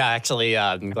 Yeah, actually,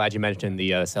 I'm glad you mentioned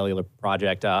the cellular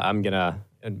project. I'm going to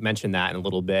mention that in a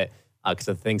little bit because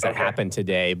of things that happened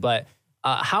today. But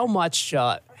how much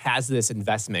has this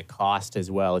investment cost as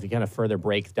well? If you kind of further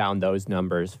break down those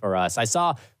numbers for us. I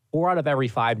saw 4 out of every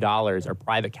 $5 are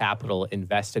private capital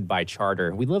invested by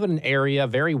Charter. We live in an area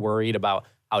very worried about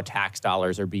how tax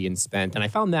dollars are being spent, and I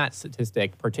found that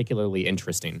statistic particularly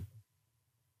interesting.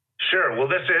 Sure. Well,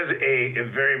 this is a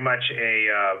very much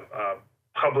a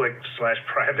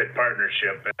public/private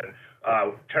partnership, and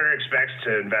Charter expects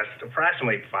to invest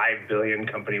approximately $5 billion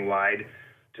company-wide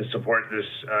to support this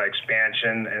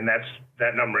expansion, and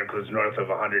that number includes north of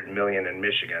 $100 million in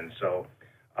Michigan. So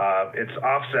it's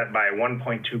offset by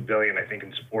 $1.2 billion, I think,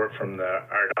 in support from the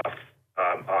RDOF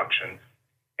auction.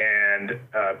 And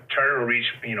Charter will reach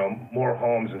more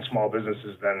homes and small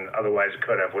businesses than otherwise it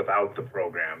could have without the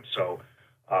program. So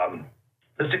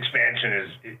this expansion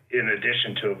is in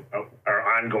addition to our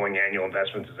ongoing annual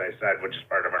investments, as I said, which is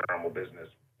part of our normal business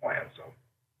plan. So.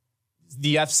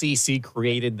 The FCC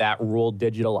created that Rural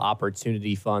Digital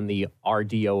Opportunity Fund, the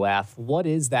RDOF. What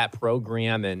is that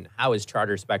program, and how has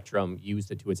Charter Spectrum used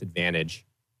it to its advantage?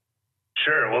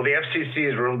 Sure. Well, the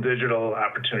FCC's Rural Digital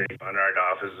Opportunity Fund,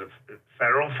 RDOF, is a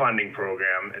federal funding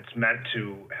program. It's meant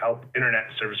to help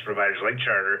internet service providers like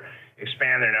Charter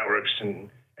expand their networks and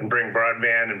bring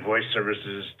broadband and voice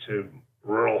services to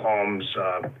rural homes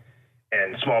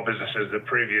and small businesses that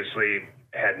previously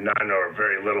had none or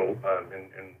very little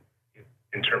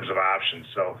in terms of options.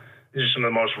 So these are some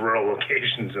of the most rural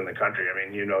locations in the country. I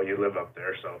mean, you live up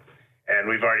there. And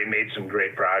we've already made some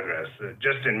great progress.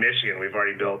 Just in Michigan, we've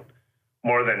already built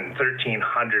more than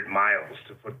 1,300 miles.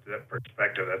 To put that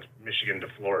perspective, that's Michigan to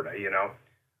Florida,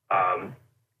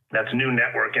 That's new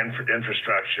network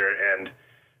infrastructure. And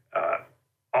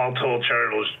all told,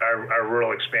 our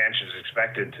rural expansion is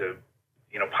expected to,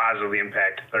 positively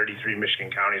impact 33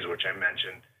 Michigan counties, which I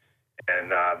mentioned.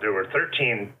 And there were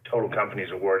 13 total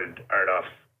companies awarded RDOF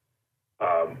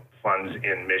funds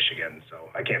in Michigan. So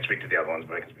I can't speak to the other ones,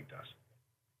 but I can speak to us.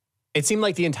 It seemed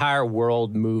like the entire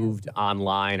world moved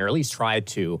online, or at least tried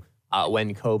to,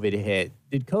 when COVID hit.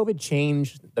 Did COVID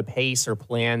change the pace or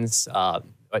plans,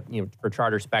 for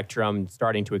Charter Spectrum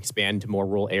starting to expand to more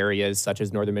rural areas such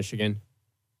as northern Michigan?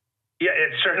 Yeah,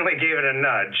 it certainly gave it a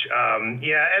nudge.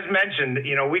 As mentioned,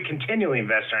 we continually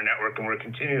invest in our network, and we're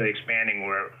continually expanding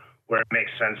where it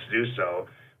makes sense to do so.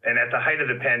 And at the height of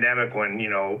the pandemic, when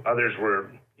others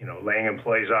were laying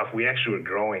employees off, we actually were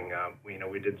growing.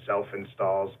 We did self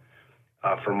installs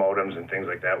for modems and things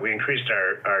like that. We increased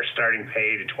our starting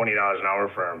pay to $20 an hour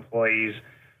for our employees.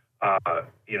 And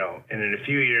in a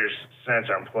few years since,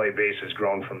 our employee base has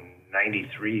grown from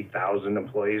 93,000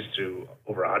 employees to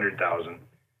over 100,000,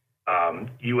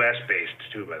 U.S.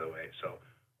 based too, by the way. So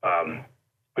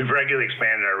we've regularly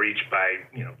expanded our reach by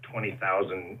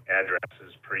 20,000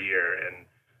 addresses per year and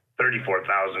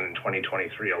 34,000 in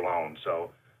 2023 alone.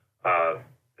 So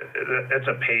that's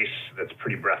a pace that's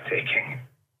pretty breathtaking.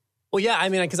 Well, yeah, I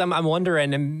mean, because I'm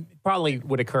wondering, and it probably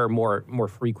would occur more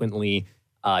frequently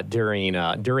during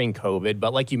COVID.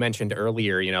 But like you mentioned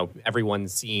earlier,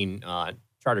 everyone's seen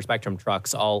Charter Spectrum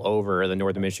trucks all over the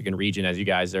northern Michigan region as you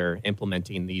guys are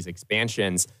implementing these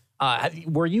expansions.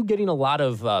 Were you getting a lot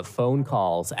of phone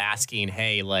calls asking,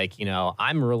 hey,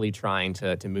 I'm really trying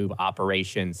to move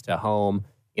operations to home.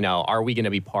 Are we going to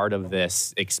be part of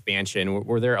this expansion?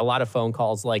 Were there a lot of phone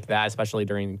calls like that, especially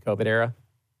during the COVID era?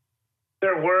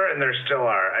 There were, and there still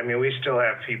are. I mean, we still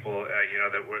have people,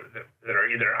 that are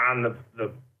either on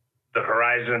the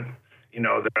horizon, they're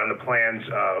on the plans,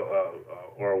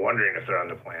 or wondering if they're on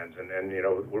the plans, and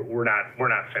we're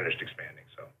not finished expanding.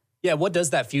 So. Yeah, what does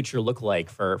that future look like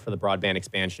for the broadband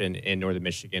expansion in northern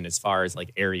Michigan as far as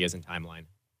areas and timeline?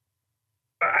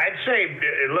 I'd say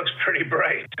it looks pretty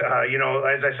bright.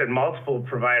 As I said, multiple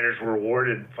providers were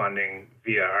awarded funding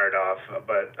via RDOF,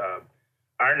 but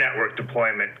our network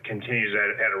deployment continues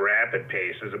at a rapid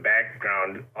pace. As a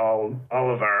background, all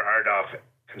of our RDOF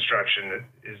construction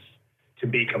is to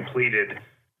be completed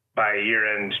by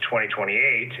year-end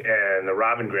 2028, and the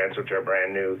Robin grants, which are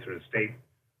brand new through the state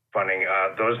funding,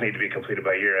 those need to be completed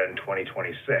by year-end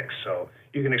 2026. So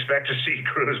you can expect to see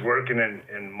crews working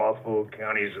in multiple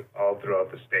counties all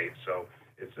throughout the state. So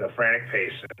it's a frantic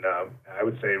pace, and I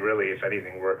would say, really, if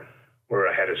anything, we're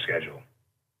ahead of schedule.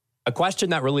 A question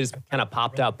that really has kind of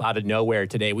popped up out of nowhere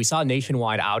today. We saw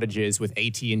nationwide outages with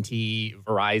AT&T,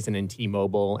 Verizon, and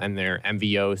T-Mobile and their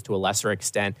MVOs to a lesser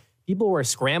extent. People were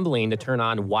scrambling to turn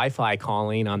on Wi-Fi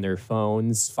calling on their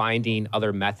phones, finding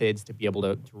other methods to be able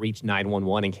to reach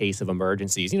 911 in case of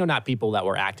emergencies. Not people that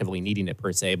were actively needing it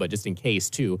per se, but just in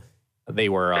case, too, they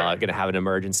were going to have an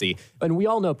emergency. And we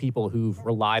all know people who've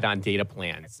relied on data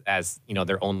plans as,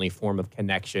 their only form of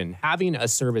connection. Having a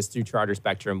service through Charter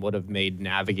Spectrum would have made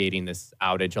navigating this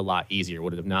outage a lot easier,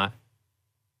 would it have not?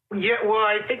 Yeah, well,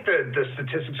 I think the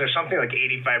statistics are something like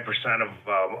 85% of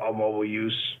all mobile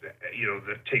use, that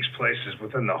takes place is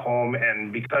within the home.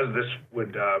 And because this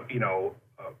would,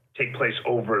 take place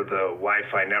over the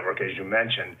Wi-Fi network, as you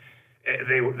mentioned,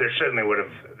 they certainly would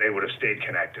have stayed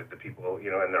connected, the people,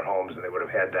 in their homes, and they would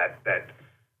have had that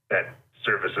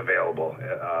service available.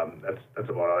 That's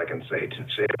about all I can say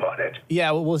about it.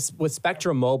 Yeah, well, with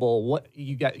Spectrum Mobile, what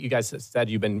you guys said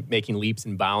you've been making leaps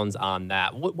and bounds on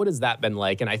that. What has that been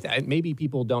like? And maybe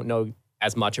people don't know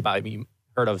as much about. You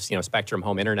heard of Spectrum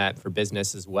Home Internet for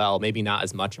business as well. Maybe not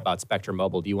as much about Spectrum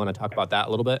Mobile. Do you want to talk about that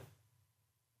a little bit?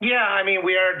 Yeah, I mean,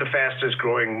 we are the fastest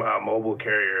growing mobile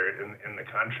carrier in the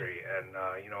country, and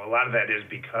a lot of that is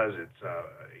because it's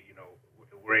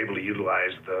we're able to utilize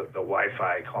the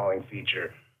Wi-Fi calling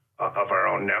feature of our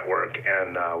own network,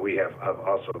 and we have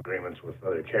also agreements with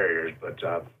other carriers. But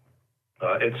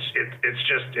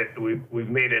we've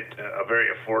made it a very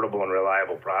affordable and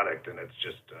reliable product, and it's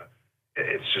just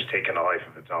taken a life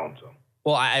of its own. So.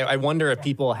 Well, I wonder if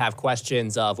people have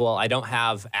questions of, well, I don't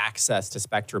have access to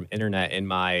Spectrum Internet in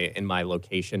my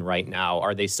location right now.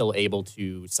 Are they still able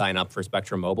to sign up for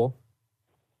Spectrum Mobile?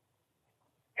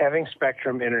 Having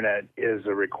Spectrum Internet is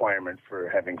a requirement for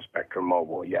having Spectrum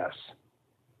Mobile, yes.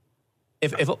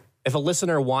 If a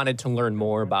listener wanted to learn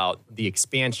more about the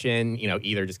expansion,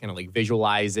 either just kind of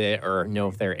visualize it or know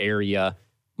if their area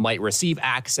might receive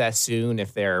access soon,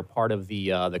 if they're part of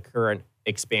the current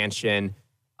expansion,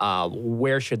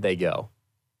 where should they go?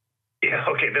 Yeah,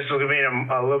 okay, this is going to be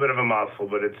a little bit of a mouthful,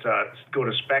 but it's go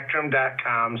to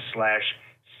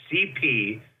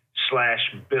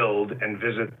spectrum.com/CP/build and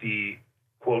visit the,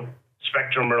 quote,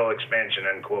 Spectrum Rural Expansion,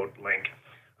 end quote, link.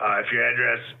 If your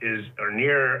address is or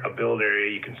near a build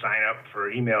area, you can sign up for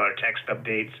email or text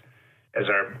updates. as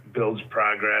our builds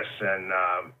progress, and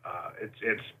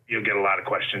you'll get a lot of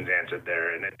questions answered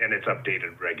there, and it's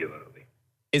updated regularly.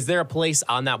 Is there a place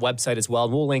on that website as well?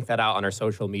 And we'll link that out on our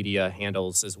social media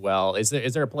handles as well. Is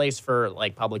there a place for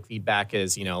like public feedback,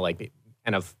 as like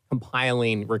kind of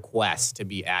compiling requests to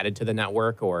be added to the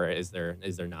network, or is there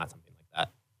not something like that?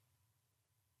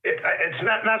 It's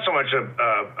not so much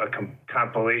a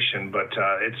compilation, but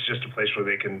it's just a place where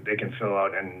they can fill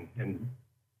out and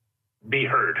be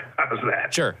heard. How's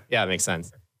that? Sure. Yeah, it makes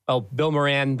sense. Well, Bill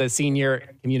Moran, the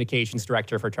Senior Communications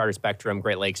Director for Charter Spectrum,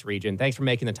 Great Lakes Region. Thanks for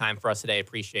making the time for us today.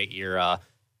 Appreciate your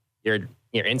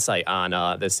insight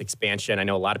on this expansion. I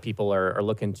know a lot of people are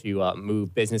looking to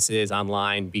move businesses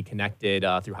online, be connected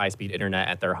through high-speed internet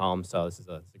at their home. So this is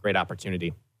a great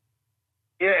opportunity.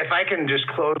 Yeah, if I can just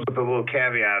close with a little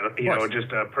caveat,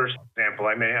 just a personal example.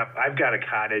 I mean, I've got a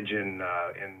cottage in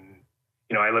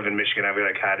I live in Michigan. I've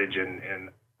got a cottage in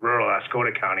rural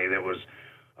Ascota County that was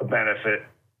a benefactor,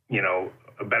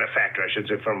 I should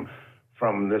say,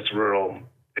 from this rural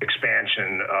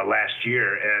expansion last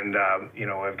year. And,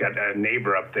 I've got a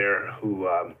neighbor up there who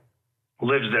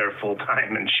lives there full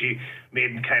time, and she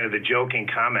made kind of the joking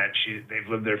comment. They've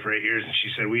lived there for 8 years, and she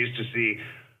said, we used to see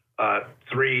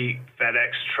 3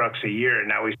 FedEx trucks a year, and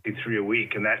now we see 3 a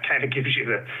week. And that kind of gives you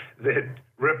the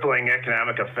rippling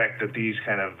economic effect that these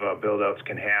kind of build-outs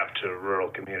can have to rural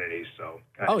communities. So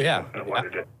I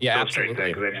wanted to illustrate that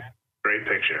because that's a great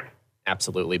picture.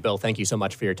 Absolutely. Bill, thank you so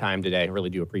much for your time today. I really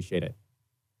do appreciate it.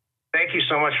 Thank you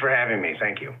so much for having me.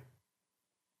 Thank you.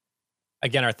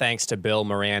 Again, our thanks to Bill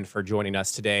Moran for joining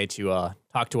us today to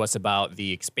talk to us about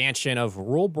the expansion of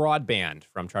rural broadband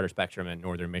from Charter Spectrum in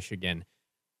Northern Michigan.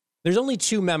 There's only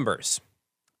 2 members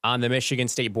on the Michigan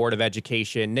State Board of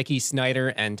Education, Nikki Snyder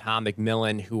and Tom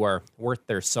McMillan, who are worth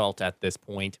their salt at this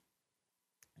point.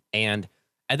 And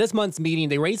at this month's meeting,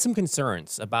 they raised some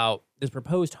concerns about this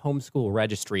proposed homeschool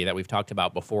registry that we've talked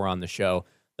about before on the show.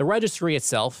 The registry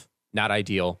itself, not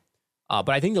ideal, but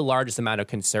I think the largest amount of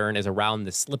concern is around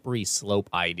the slippery slope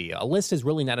idea. A list is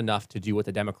really not enough to do what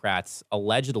the Democrats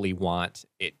allegedly want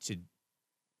it to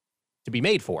be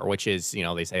made for, which is,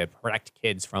 they say, protect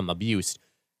kids from abuse.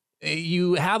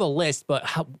 You have a list, but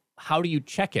how do you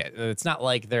check it? It's not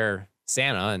like they're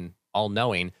Santa and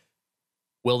all-knowing.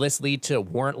 Will this lead to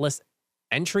warrantless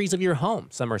entries of your home?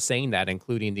 Some are saying that,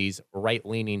 including these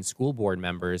right-leaning school board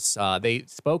members. They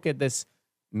spoke at this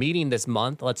meeting this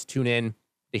month. Let's tune in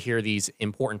to hear these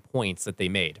important points that they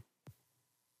made.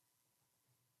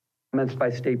 Comments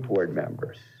by state board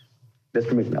members.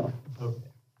 Mr. McMillan. Okay.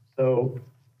 So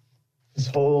this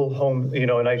whole home,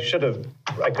 and I could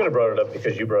have brought it up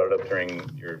because you brought it up during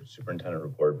your superintendent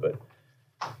report, but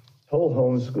the whole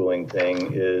homeschooling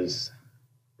thing is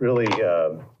really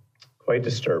quite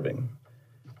disturbing.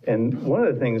 And one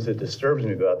of the things that disturbs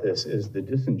me about this is the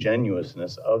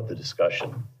disingenuousness of the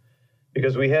discussion.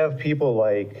 Because we have people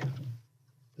like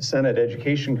the Senate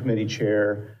Education Committee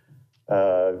Chair,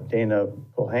 Dana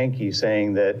Polhanke,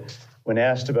 saying that when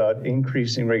asked about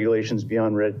increasing regulations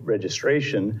beyond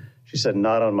registration, she said,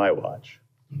 not on my watch.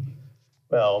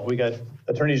 Well, we got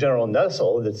Attorney General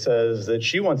Nessel that says that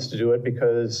she wants to do it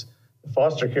because the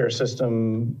foster care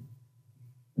system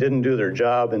didn't do their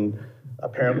job, and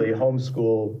apparently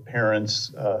homeschool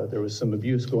parents, there was some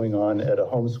abuse going on at a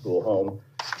homeschool home,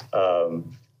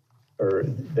 or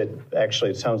that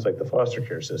actually it sounds like the foster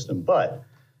care system. But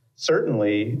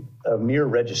certainly a mere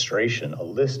registration, a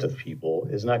list of people,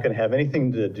 is not going to have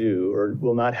anything to do or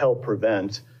will not help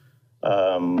prevent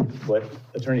what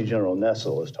Attorney General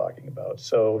Nessel is talking about.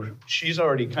 So she's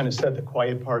already kind of said the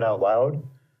quiet part out loud.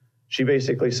 She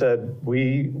basically said,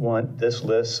 we want this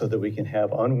list so that we can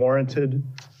have unwarranted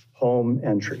home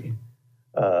entry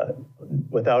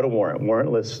without a warrant,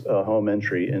 warrantless home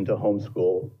entry into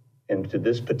homeschool, into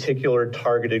this particular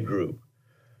targeted group.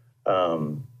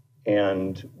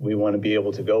 And we want to be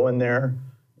able to go in there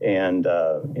and,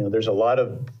 there's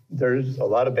a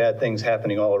lot of bad things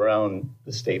happening all around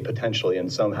the state, potentially in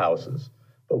some houses.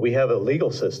 But we have a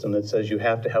legal system that says you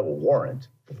have to have a warrant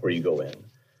before you go in.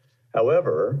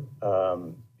 However,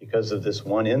 because of this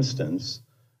one instance,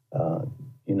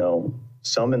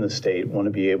 some in the state want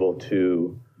to be able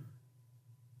to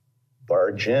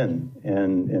barge in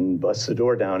and bust the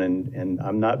door down. And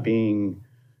I'm not being,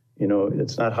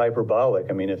 it's not hyperbolic.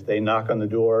 I mean, if they knock on the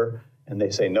door and they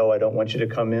say, no, I don't want you to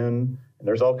come in, and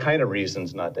there's all kind of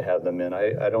reasons not to have them in.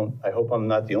 I hope I'm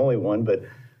not the only one, but,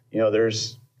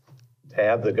 there's to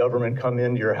have the government come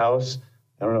into your house.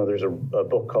 I don't know, there's a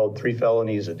book called 3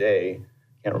 Felonies a Day.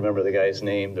 Can't remember the guy's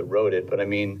name that wrote it, but I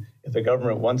mean, if the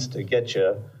government wants to get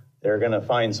you, they're going to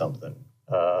find something.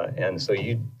 And so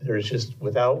there's just,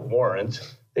 without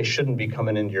warrant, they shouldn't be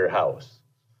coming into your house.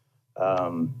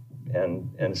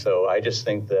 And so I just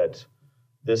think that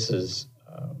it's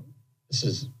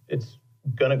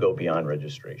going to go beyond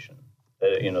registration.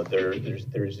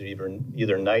 There's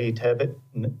either naive,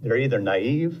 they're either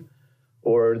naive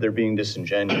or they're being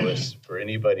disingenuous for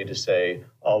anybody to say,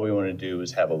 all we want to do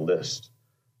is have a list.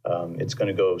 It's going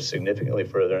to go significantly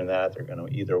further than that. They're going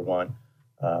to either want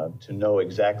to know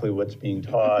exactly what's being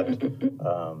taught,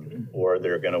 or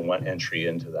they're going to want entry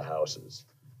into the houses.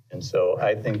 And so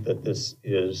I think that this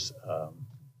is a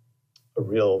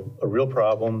real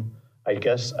problem. I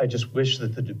guess I just wish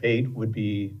that the debate would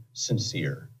be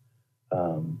sincere,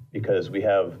 because we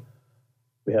have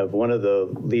one of the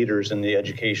leaders in the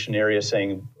education area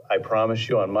saying, I promise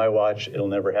you on my watch, it'll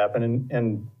never happen.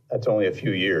 And that's only a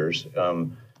few years.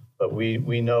 But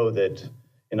we know that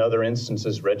in other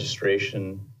instances,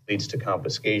 registration leads to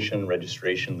confiscation.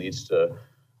 Registration leads to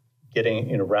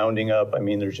rounding up. I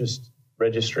mean,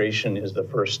 registration is the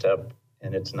first step,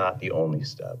 and it's not the only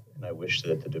step. And I wish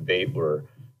that the debate were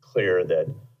clear that,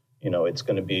 it's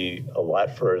going to be a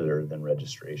lot further than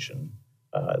registration.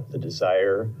 The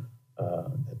desire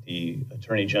that the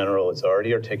Attorney General has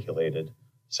already articulated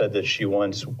said that she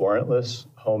wants warrantless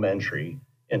home entry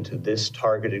into this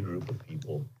targeted group of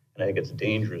people. And I think it's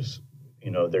dangerous.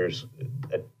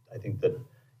 I think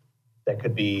that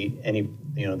could be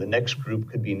the next group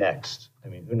could be next. I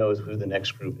mean, who knows who the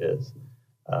next group is,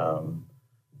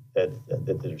 that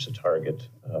there's a target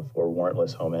for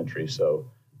warrantless home entry. So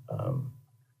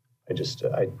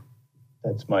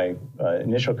that's my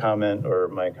initial comment, or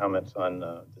my comments on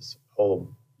this whole,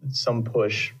 some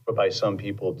push by some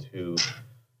people to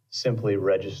simply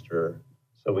register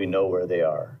so we know where they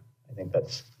are. I think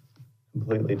that's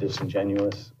completely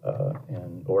disingenuous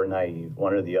or naive,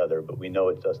 one or the other, but we know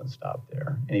it doesn't stop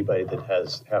there. Anybody that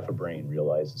has half a brain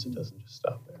realizes it doesn't just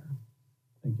stop there.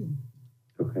 Thank you.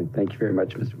 Okay, thank you very much,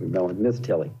 Mr. McMillan. Ms.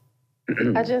 Tilley.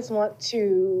 I just want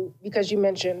to, because you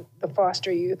mentioned the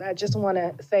foster youth, I just want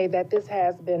to say that this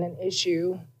has been an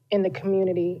issue in the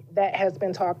community that has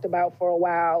been talked about for a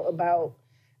while, about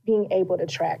being able to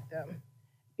track them,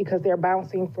 because they're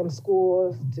bouncing from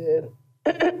schools to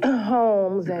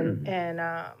homes, and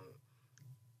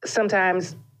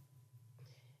sometimes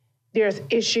there's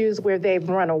issues where they've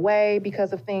run away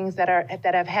because of things that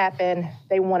have happened.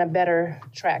 They want to better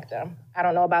track them. I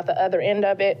don't know about the other end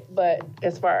of it, but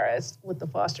as far as with the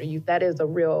foster youth, that is a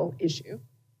real issue.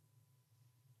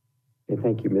 Okay,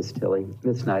 thank you, Ms. Tilley.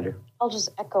 Ms. Snyder. I'll just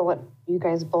echo what you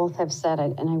guys both have said,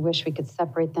 and I wish we could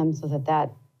separate them so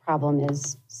that problem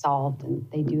is solved and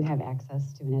they do have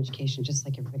access to an education just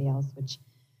like everybody else, which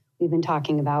we've been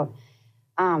talking about.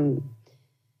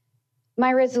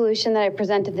 My resolution that I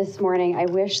presented this morning, I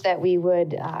wish that we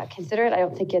would consider it. I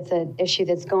don't think it's an issue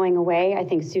that's going away. I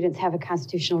think students have a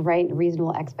constitutional right and a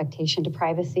reasonable expectation to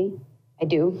privacy. I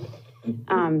do.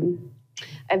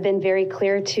 I've been very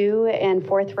clear too and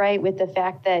forthright with the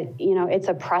fact that, it's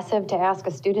oppressive to ask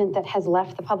a student that has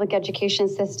left the public education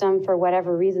system for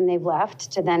whatever reason they've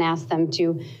left to then ask them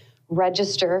to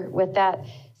register with that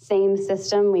same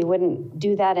system. We wouldn't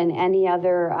do that in any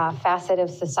other facet of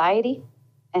society.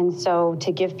 And so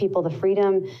to give people the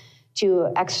freedom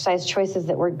to exercise choices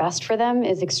that work best for them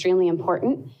is extremely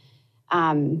important.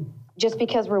 Just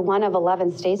because we're one of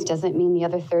 11 states doesn't mean the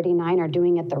other 39 are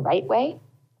doing it the right way.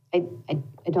 I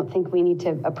don't think we need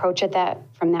to approach it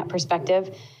from that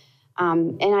perspective.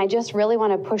 And I just really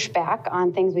want to push back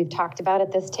on things we've talked about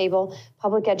at this table.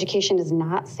 Public education is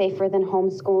not safer than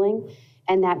homeschooling,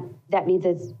 and that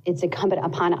means it's incumbent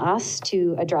upon us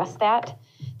to address that.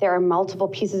 There are multiple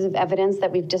pieces of evidence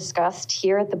that we've discussed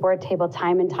here at the board table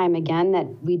time and time again that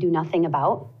we do nothing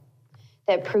about,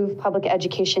 that prove public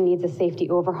education needs a safety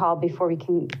overhaul before we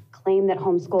can claim that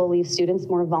homeschool leaves students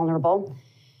more vulnerable.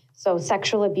 So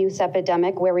sexual abuse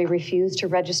epidemic, where we refuse to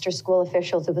register school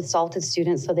officials who've assaulted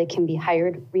students so they can be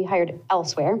rehired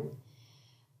elsewhere.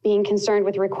 Being concerned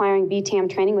with requiring BTAM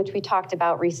training, which we talked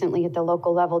about recently at the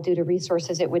local level due to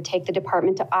resources it would take the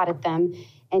department to audit them.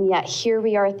 And yet here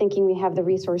we are thinking we have the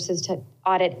resources to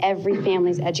audit every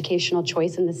family's educational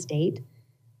choice in the state.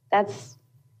 That's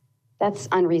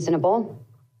unreasonable.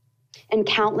 And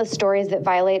countless stories that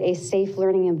violate a safe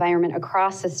learning environment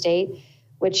across the state,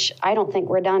 which I don't think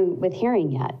we're done with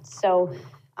hearing yet. So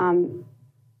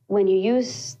when you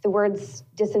use the words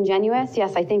disingenuous,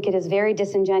 yes, I think it is very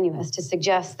disingenuous to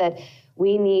suggest that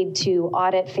we need to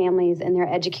audit families and their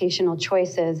educational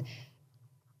choices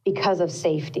because of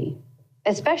safety,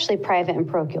 especially private and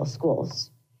parochial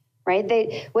schools,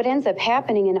 right? What ends up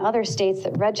happening in other states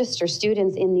that register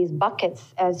students in these buckets,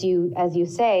 as you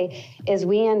say, is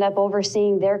we end up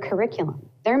overseeing their curriculum.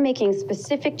 They're making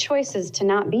specific choices to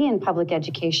not be in public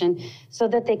education so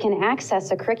that they can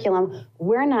access a curriculum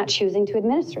we're not choosing to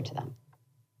administer to them.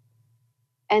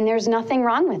 And there's nothing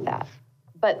wrong with that.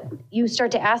 But you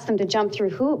start to ask them to jump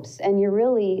through hoops, and you're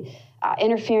really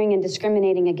interfering and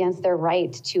discriminating against their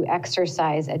right to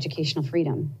exercise educational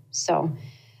freedom. So,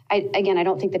 I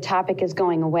don't think the topic is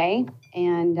going away,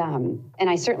 and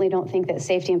I certainly don't think that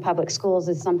safety in public schools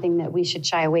is something that we should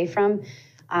shy away from.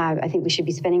 I think we should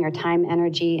be spending our time,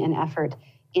 energy, and effort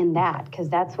in that, because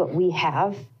that's what we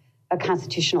have a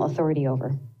constitutional authority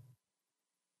over.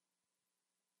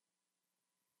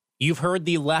 You've heard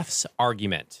the left's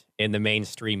argument in the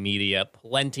mainstream media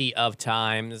plenty of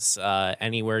times.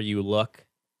 Anywhere you look,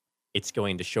 it's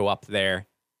going to show up there.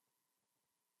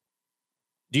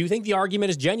 Do you think the argument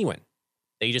is genuine?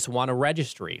 They just want a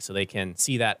registry so they can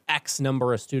see that X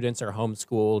number of students are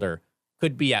homeschooled or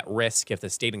could be at risk if the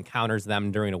state encounters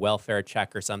them during a welfare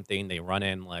check or something. They run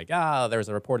in like, there's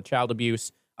a report of child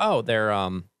abuse. Oh, they're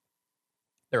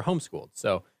homeschooled.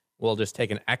 So we'll just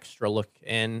take an extra look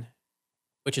in,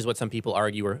 which is what some people are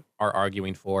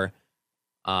arguing for.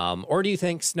 Or do you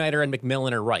think Snyder and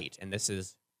McMillan are right, and this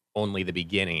is only the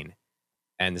beginning,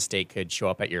 and the state could show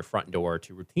up at your front door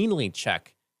to routinely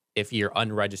check if your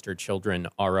unregistered children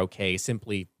are okay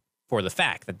simply for the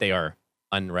fact that they are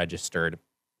unregistered?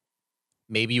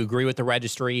 Maybe you agree with the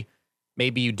registry.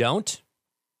 Maybe you don't.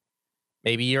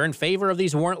 Maybe you're in favor of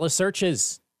these warrantless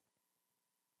searches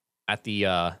at the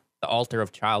altar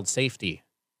of child safety.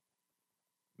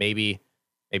 Maybe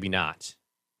not.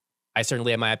 I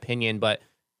certainly have my opinion, but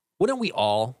wouldn't we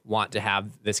all want to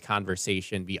have this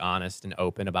conversation, be honest and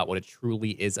open about what it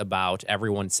truly is about?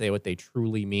 Everyone say what they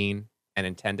truly mean and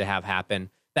intend to have happen.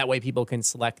 That way people can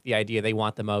select the idea they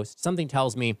want the most. Something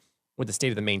tells me with the state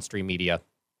of the mainstream media,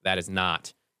 that is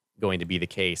not going to be the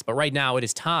case. But right now, it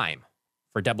is time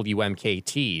for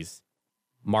WMKT's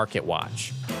Market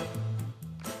Watch.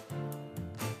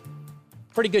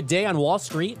 Pretty good day on Wall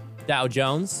Street. Dow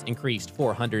Jones increased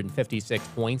 456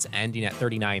 points, ending at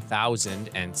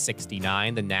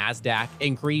 39,069. The NASDAQ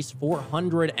increased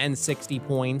 460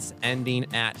 points,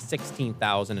 ending at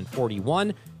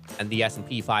 16,041. And the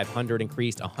S&P 500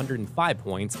 increased 105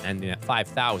 points, ending at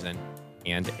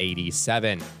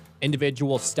 5,087.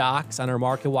 Individual stocks on our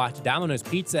Market Watch. Domino's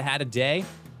Pizza had a day.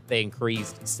 They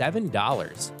increased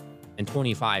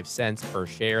 $7.25 per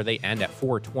share. They end at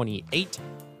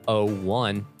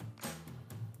 $428.01.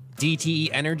 DTE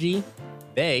Energy,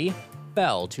 they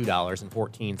fell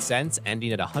 $2.14,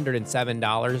 ending at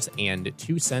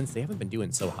 $107.02. They haven't been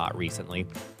doing so hot recently.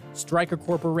 Stryker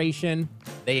Corporation,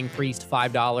 they increased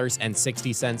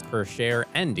 $5.60 per share,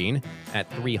 ending at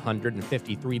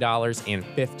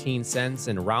 $353.15.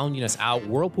 And rounding us out,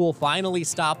 Whirlpool finally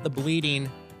stopped the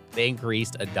bleeding. They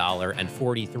increased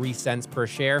 $1.43 per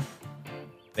share.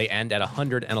 They end at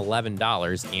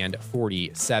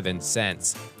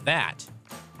 $111.47. That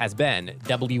has been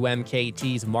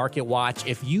WMKT's Market Watch.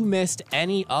 If you missed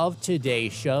any of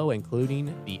today's show,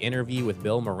 including the interview with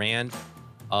Bill Moran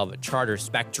of Charter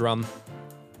Spectrum,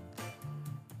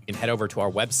 you can head over to our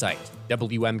website,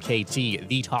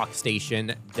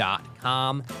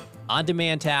 WMKT-TheTalkStation.com.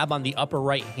 On-demand tab on the upper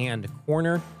right-hand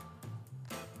corner.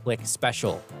 Click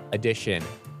Special Edition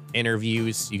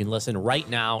Interviews. You can listen right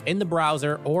now in the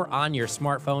browser or on your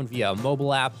smartphone via a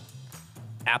mobile app,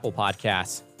 Apple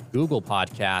Podcasts, Google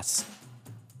Podcasts,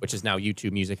 which is now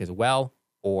YouTube Music as well,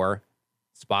 or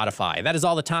Spotify. That is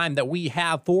all the time that we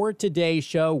have for today's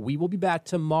show. We will be back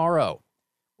tomorrow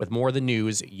with more of the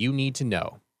news you need to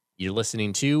know. You're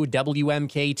listening to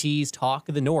WMKT's Talk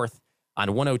of the North on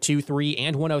 102.3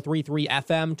 and 103.3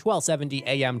 FM, 1270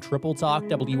 AM Triple Talk,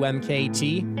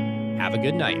 WMKT. Have a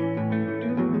good night.